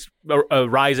instinct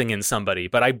rising in somebody,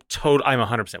 but I'm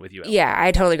 100% with you, Ellen. Yeah,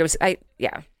 I totally agree.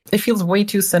 It feels way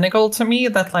too cynical to me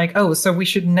that like, so we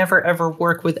should never ever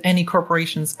work with any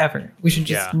corporations ever. We should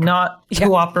just not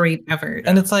cooperate ever. Yeah.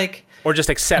 And it's like, or just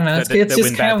accept that it's just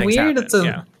when bad kind of weird.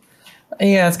 Happen.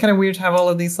 It's kind of weird to have all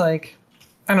of these like,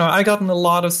 I don't know. I gotten a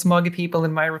lot of smug people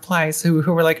in my replies who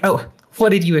were like, what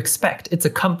did you expect? It's a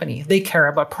company. They care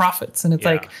about profits. And it's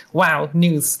like, wow,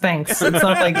 news, thanks. It's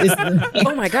not like...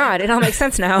 oh my God, it all makes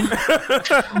sense now.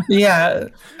 Yeah.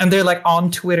 And they're like on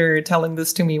Twitter telling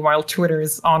this to me while Twitter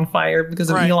is on fire because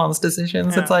of Elon's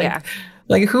decisions. It's like,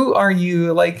 like, who are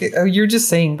you? Like, you're just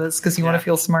saying this because you want to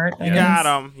feel smart. You got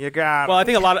them. Well, I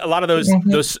think a lot of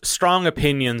those strong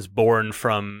opinions born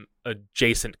from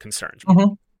adjacent concerns.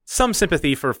 Some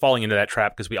sympathy for falling into that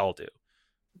trap because we all do.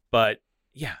 But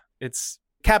yeah. It's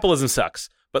capitalism sucks,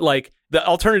 but like the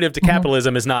alternative to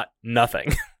capitalism is not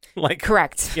nothing. Like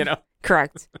correct,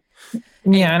 correct.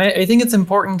 Yeah, and I think it's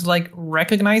important to like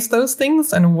recognize those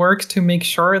things and work to make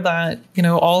sure that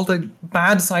all the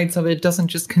bad sides of it doesn't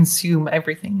just consume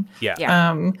everything.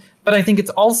 But I think it's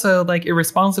also like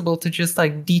irresponsible to just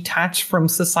like detach from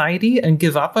society and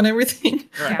give up on everything.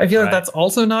 I feel like that's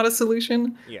also not a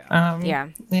solution.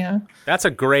 That's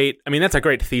a great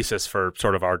thesis for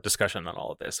sort of our discussion on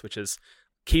all of this, which is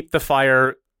keep the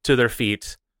fire to their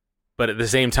feet, but at the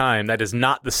same time, that is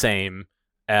not the same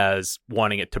as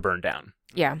wanting it to burn down.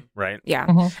 Yeah. Right? Yeah.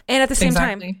 And at the same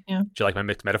time... Do you like my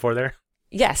mixed metaphor there?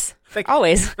 Yes.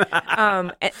 Always.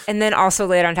 And then also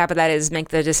later on top of that is make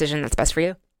the decision that's best for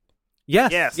you.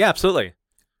 Yes. Yeah, absolutely.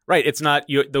 Right. It's not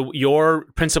your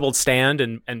principled stand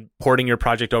and porting your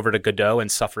project over to Godot and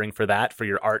suffering for that, for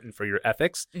your art and for your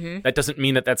ethics. That doesn't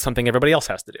mean that that's something everybody else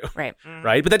has to do. Right.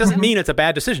 Right. But that doesn't mean it's a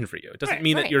bad decision for you. It doesn't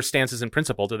mean that your stance is in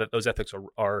principle, that those ethics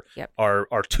are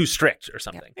too strict or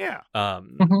something.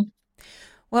 Well,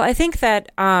 I think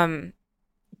that, I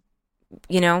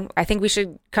think we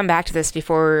should come back to this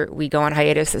before we go on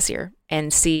hiatus this year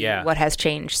and see what has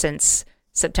changed since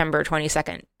September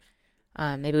 22nd.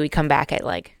 Maybe we come back at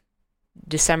like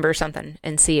December or something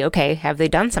and see, okay, have they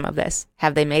done some of this?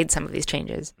 Have they made some of these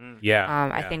changes?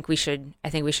 I think we should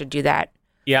do that.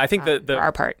 Yeah, I think for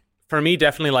our part. For me,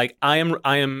 definitely, like I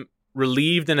am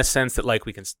relieved in a sense that like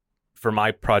we can, for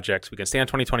my projects, we can stay on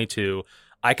 2022.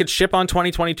 I could ship on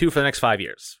 2022 for the next 5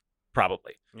 years,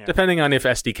 probably, depending on if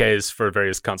SDKs for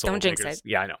various console. Don't jinx it.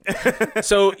 Yeah, I know.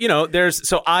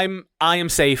 So I am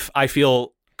safe. I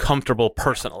feel comfortable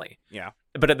personally. Yeah.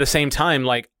 But at the same time,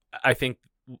 like I think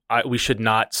we should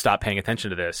not stop paying attention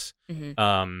to this.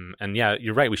 And yeah,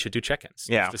 you're right. We should do check-ins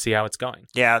just to see how it's going.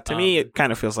 Yeah, to me, it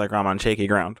kind of feels like I'm on shaky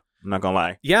ground. I'm not gonna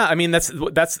lie. Yeah, I mean let's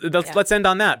end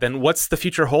on that. Then what's the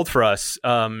future hold for us?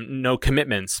 No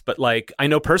commitments, but like I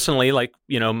know personally, like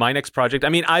my next project. I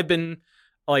mean, I've been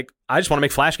like I just want to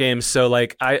make Flash games, so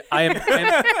like I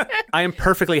am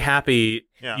perfectly happy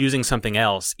using something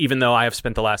else, even though I have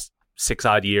spent the last 6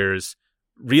 odd years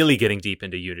really getting deep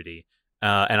into Unity,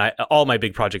 and all my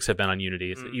big projects have been on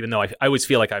Unity. Even though I always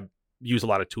feel like I use a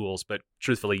lot of tools, but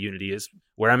truthfully, Unity is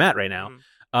where I'm at right now.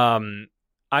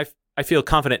 I feel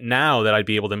confident now that I'd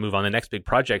be able to move on the next big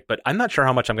project, but I'm not sure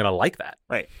how much I'm going to like that.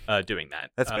 Right. Doing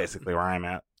that. That's basically where I'm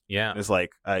at. Yeah. It's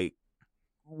like I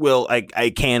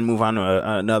can move on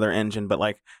to another engine, but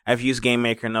like I've used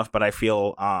GameMaker enough, but I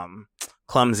feel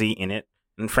clumsy in it.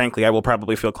 And frankly, I will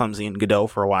probably feel clumsy in Godot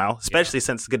for a while, especially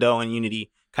since Godot and Unity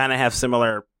kind of have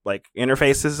similar like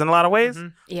interfaces in a lot of ways.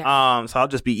 Yeah. So I'll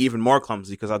just be even more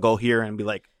clumsy because I'll go here and be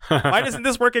like, why isn't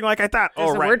this working like I thought?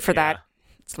 There's a word for that.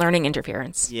 It's learning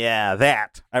interference. Yeah,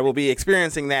 that. I will be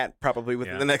experiencing that probably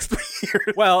within the next 3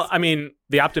 years. Well, I mean,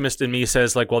 the optimist in me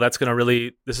says like, well, this is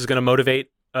going to motivate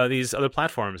these other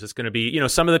platforms. It's going to be,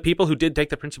 some of the people who did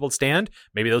take the principled stand,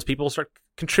 maybe those people will start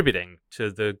contributing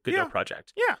to the Godot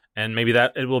project. Yeah. And maybe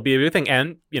it will be a good thing.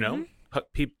 And,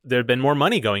 there have been more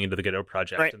money going into the Godot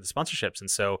project and the sponsorships. And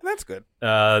so that's good.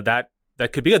 That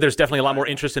could be good. There's definitely a lot more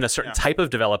interest in a certain type of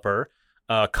developer.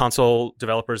 Console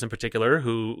developers in particular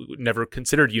who never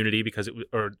considered Unity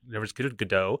or never considered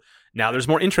Godot. Now there's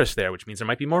more interest there, which means there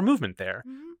might be more movement there.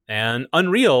 And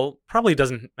Unreal probably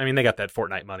doesn't. I mean, they got that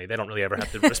Fortnite money. They don't really ever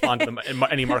have to respond to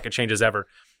any market changes ever.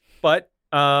 But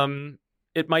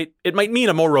it might mean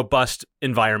a more robust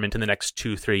environment in the next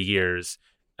 2-3 years,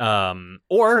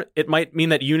 or it might mean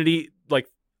that Unity,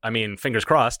 fingers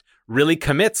crossed, really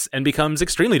commits and becomes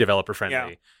extremely developer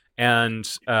friendly. And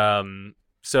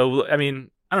so, I mean,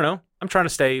 I don't know. I'm trying to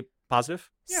stay positive.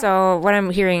 So what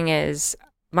I'm hearing is,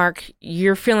 Mark,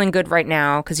 you're feeling good right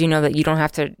now because you know that you don't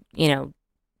have to,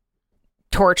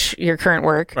 torch your current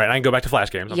work. Right. I can go back to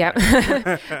Flash games.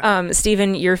 Yep.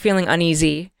 Stephen, you're feeling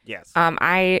uneasy. Yes.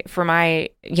 For my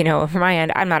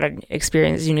end, I'm not an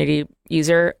experienced Unity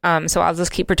user. So I'll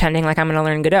just keep pretending like I'm going to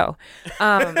learn Godot.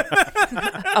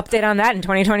 Update on that in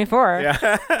 2024.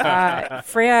 Yeah.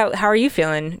 Freya, how are you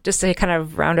feeling? Just to kind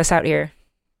of round us out here.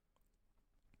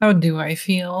 How do I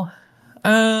feel?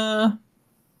 I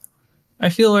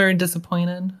feel very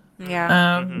disappointed.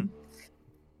 Yeah.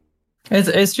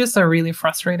 It's just a really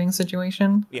frustrating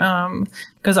situation.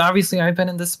 Because obviously I've been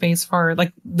in this space for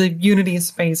the Unity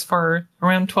space for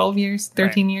around 12 years,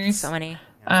 13 years. So many.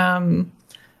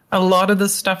 A lot of the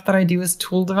stuff that I do is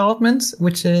tool development,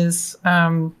 which is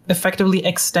effectively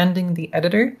extending the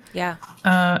editor. Yeah.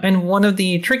 And one of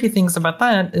the tricky things about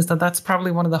that is that that's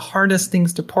probably one of the hardest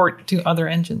things to port to other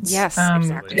engines. Yes,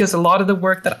 exactly. Because a lot of the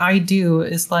work that I do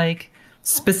is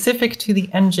specific to the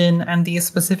engine and the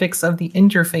specifics of the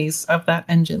interface of that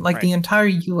engine. The entire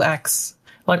UX,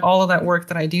 all of that work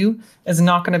that I do is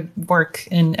not going to work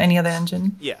in any other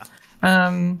engine. Yeah.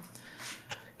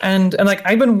 And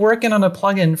I've been working on a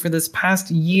plugin for this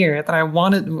past year that I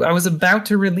was about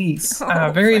to release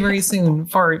very, very soon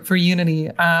for Unity.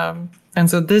 And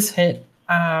so this hit,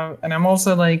 and I'm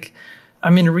also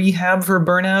I'm in rehab for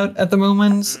burnout at the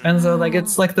moment. And so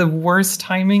it's the worst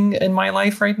timing in my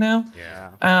life right now.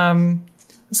 Yeah.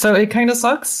 So it kind of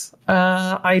sucks.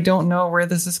 I don't know where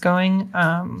this is going.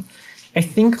 I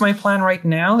think my plan right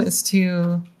now is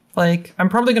to I'm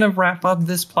probably going to wrap up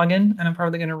this plugin and I'm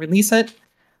probably going to release it.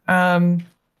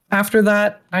 After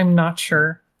that, I'm not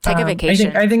sure. Take a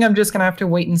vacation. I think I'm just going to have to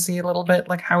wait and see a little bit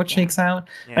how it shakes out.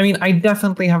 Yeah. I mean, I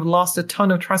definitely have lost a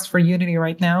ton of trust for Unity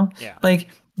right now. Yeah.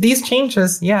 These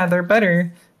changes, they're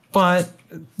better, but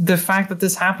the fact that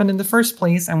this happened in the first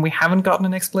place and we haven't gotten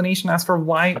an explanation as for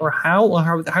why or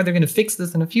how they're going to fix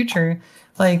this in the future,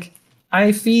 I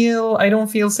don't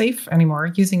feel safe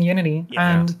anymore using Unity.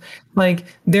 Yeah. And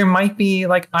there might be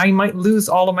I might lose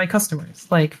all of my customers.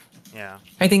 Yeah.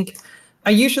 I think I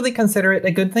usually consider it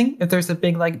a good thing if there's a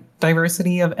big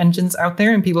diversity of engines out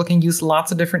there and people can use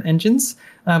lots of different engines.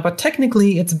 But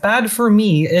technically, it's bad for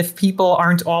me if people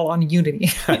aren't all on Unity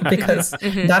because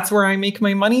that's where I make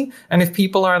my money. And if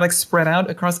people are spread out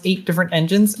across 8 different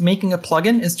engines, making a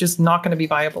plugin is just not going to be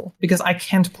viable because I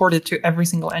can't port it to every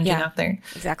single engine out there.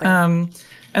 Exactly.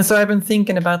 And so I've been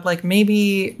thinking about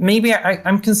maybe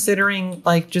I'm considering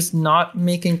just not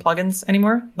making plugins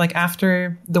anymore.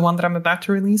 After the one that I'm about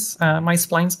to release, my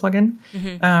Splines plugin.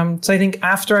 So I think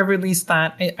after I release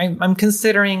that, I'm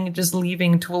considering just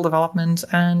leaving tool development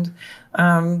and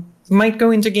might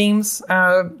go into games,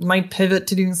 might pivot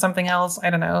to doing something else. I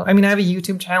don't know. I mean, I have a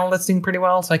YouTube channel that's doing pretty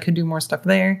well, so I could do more stuff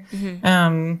there.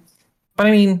 Mm-hmm. But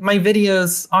I mean, my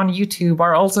videos on YouTube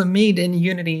are also made in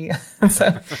Unity.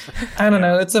 So I don't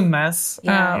know. It's a mess.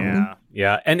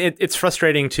 Yeah. And it's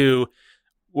frustrating to,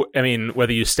 I mean,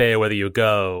 whether you stay or whether you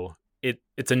go,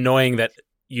 it's annoying that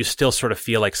you still sort of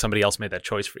feel like somebody else made that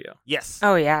choice for you. Yes.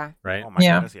 Oh, yeah. Right? Oh, my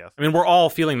goodness, yes. I mean, we're all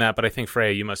feeling that, but I think,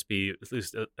 Freya, you must be, at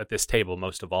least at this table,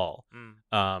 most of all.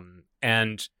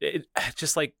 And it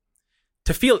just like,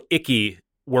 to feel icky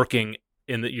working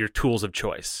in your tools of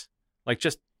choice. Like,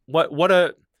 just what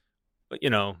a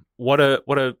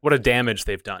damage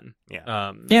they've done.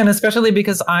 Yeah. And especially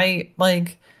because I,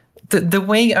 like, the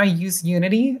way I use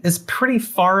Unity is pretty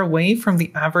far away from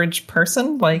the average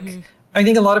person. Like, I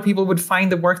think a lot of people would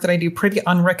find the work that I do pretty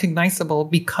unrecognizable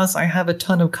because I have a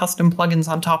ton of custom plugins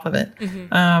on top of it.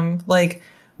 Like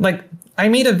I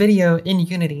made a video in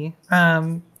Unity,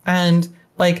 and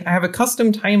like I have a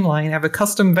custom timeline, I have a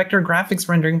custom vector graphics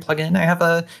rendering plugin, I have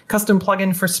a custom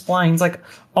plugin for splines. Like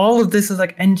all of this is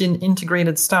like engine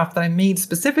integrated stuff that I made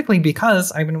specifically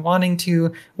because I've been wanting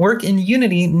to work in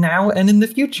Unity now and in the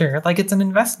future. Like it's an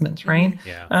investment, right?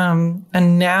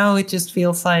 And now it just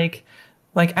feels like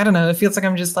I don't know, it feels like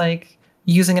I'm just like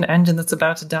using an engine that's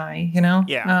about to die, you know?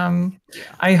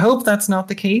 I hope that's not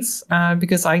the case,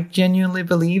 because I genuinely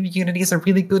believe Unity is a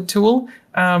really good tool.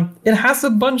 It has a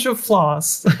bunch of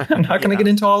flaws. I'm not going to get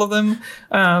into all of them,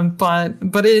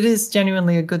 but it is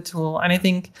genuinely a good tool. And I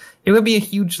think it would be a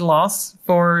huge loss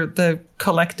for the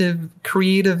collective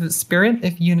creative spirit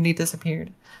if Unity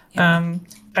disappeared. Kind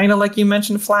of like you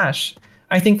mentioned Flash.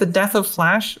 I think the death of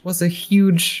Flash was a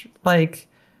huge,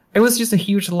 it was just a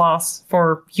huge loss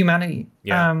for humanity.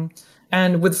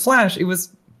 And with Flash, it was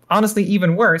honestly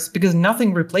even worse because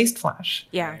nothing replaced Flash.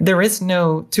 There is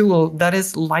no tool that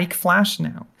is like Flash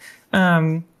now.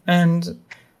 And so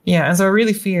I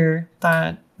really fear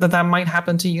that might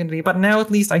happen to Unity. But now at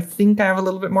least I think I have a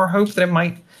little bit more hope that it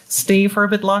might stay for a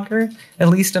bit longer, at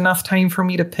least enough time for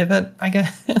me to pivot, I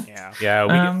guess.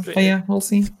 We'll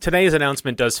see. Today's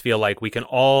announcement does feel like we can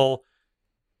all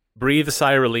breathe a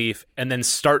sigh of relief and then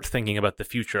start thinking about the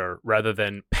future rather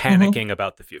than panicking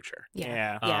about the future.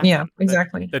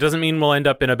 Exactly. That doesn't mean we'll end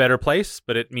up in a better place,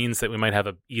 but it means that we might have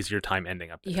an easier time ending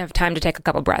up there. You have time to take a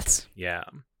couple breaths.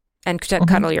 And to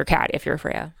cuddle your cat if you're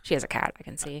Freya. She has a cat, I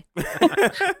can see.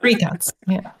 3 cats.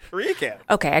 3 cats.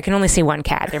 Okay, I can only see 1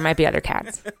 cat. There might be other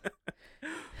cats.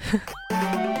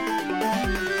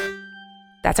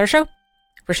 That's our show.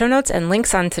 For show notes and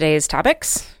links on today's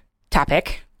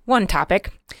one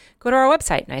topic, go to our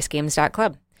website,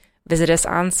 nicegames.club. Visit us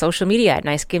on social media at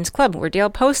Nice Games Club, where Dale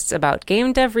posts about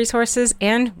game dev resources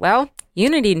and, well,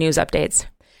 Unity news updates.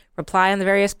 Reply on the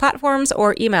various platforms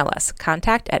or email us,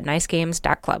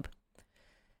 contact@nicegames.club.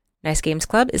 Nice Games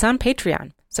Club is on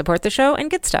Patreon. Support the show and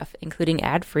get stuff, including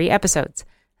ad-free episodes.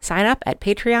 Sign up at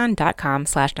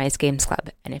patreon.com/nicegamesclub.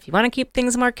 And if you want to keep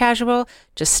things more casual,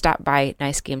 just stop by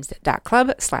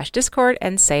nicegames.club/discord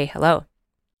and say hello.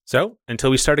 So,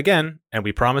 until we start again, and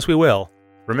we promise we will,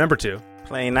 remember to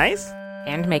play nice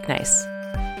and make nice.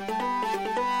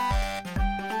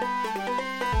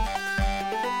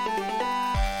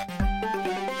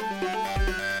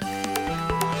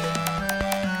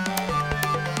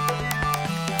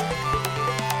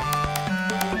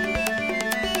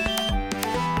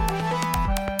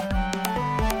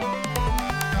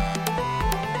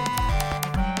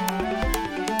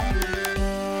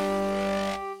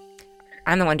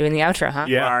 I'm the one doing the outro, huh?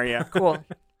 Yeah. Cool.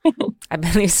 I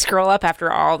believe scroll up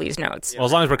after all these notes. Well,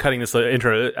 as long as we're cutting this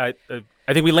intro, I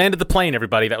think we landed the plane,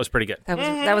 everybody. That was pretty good.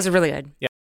 That was really good. Yeah.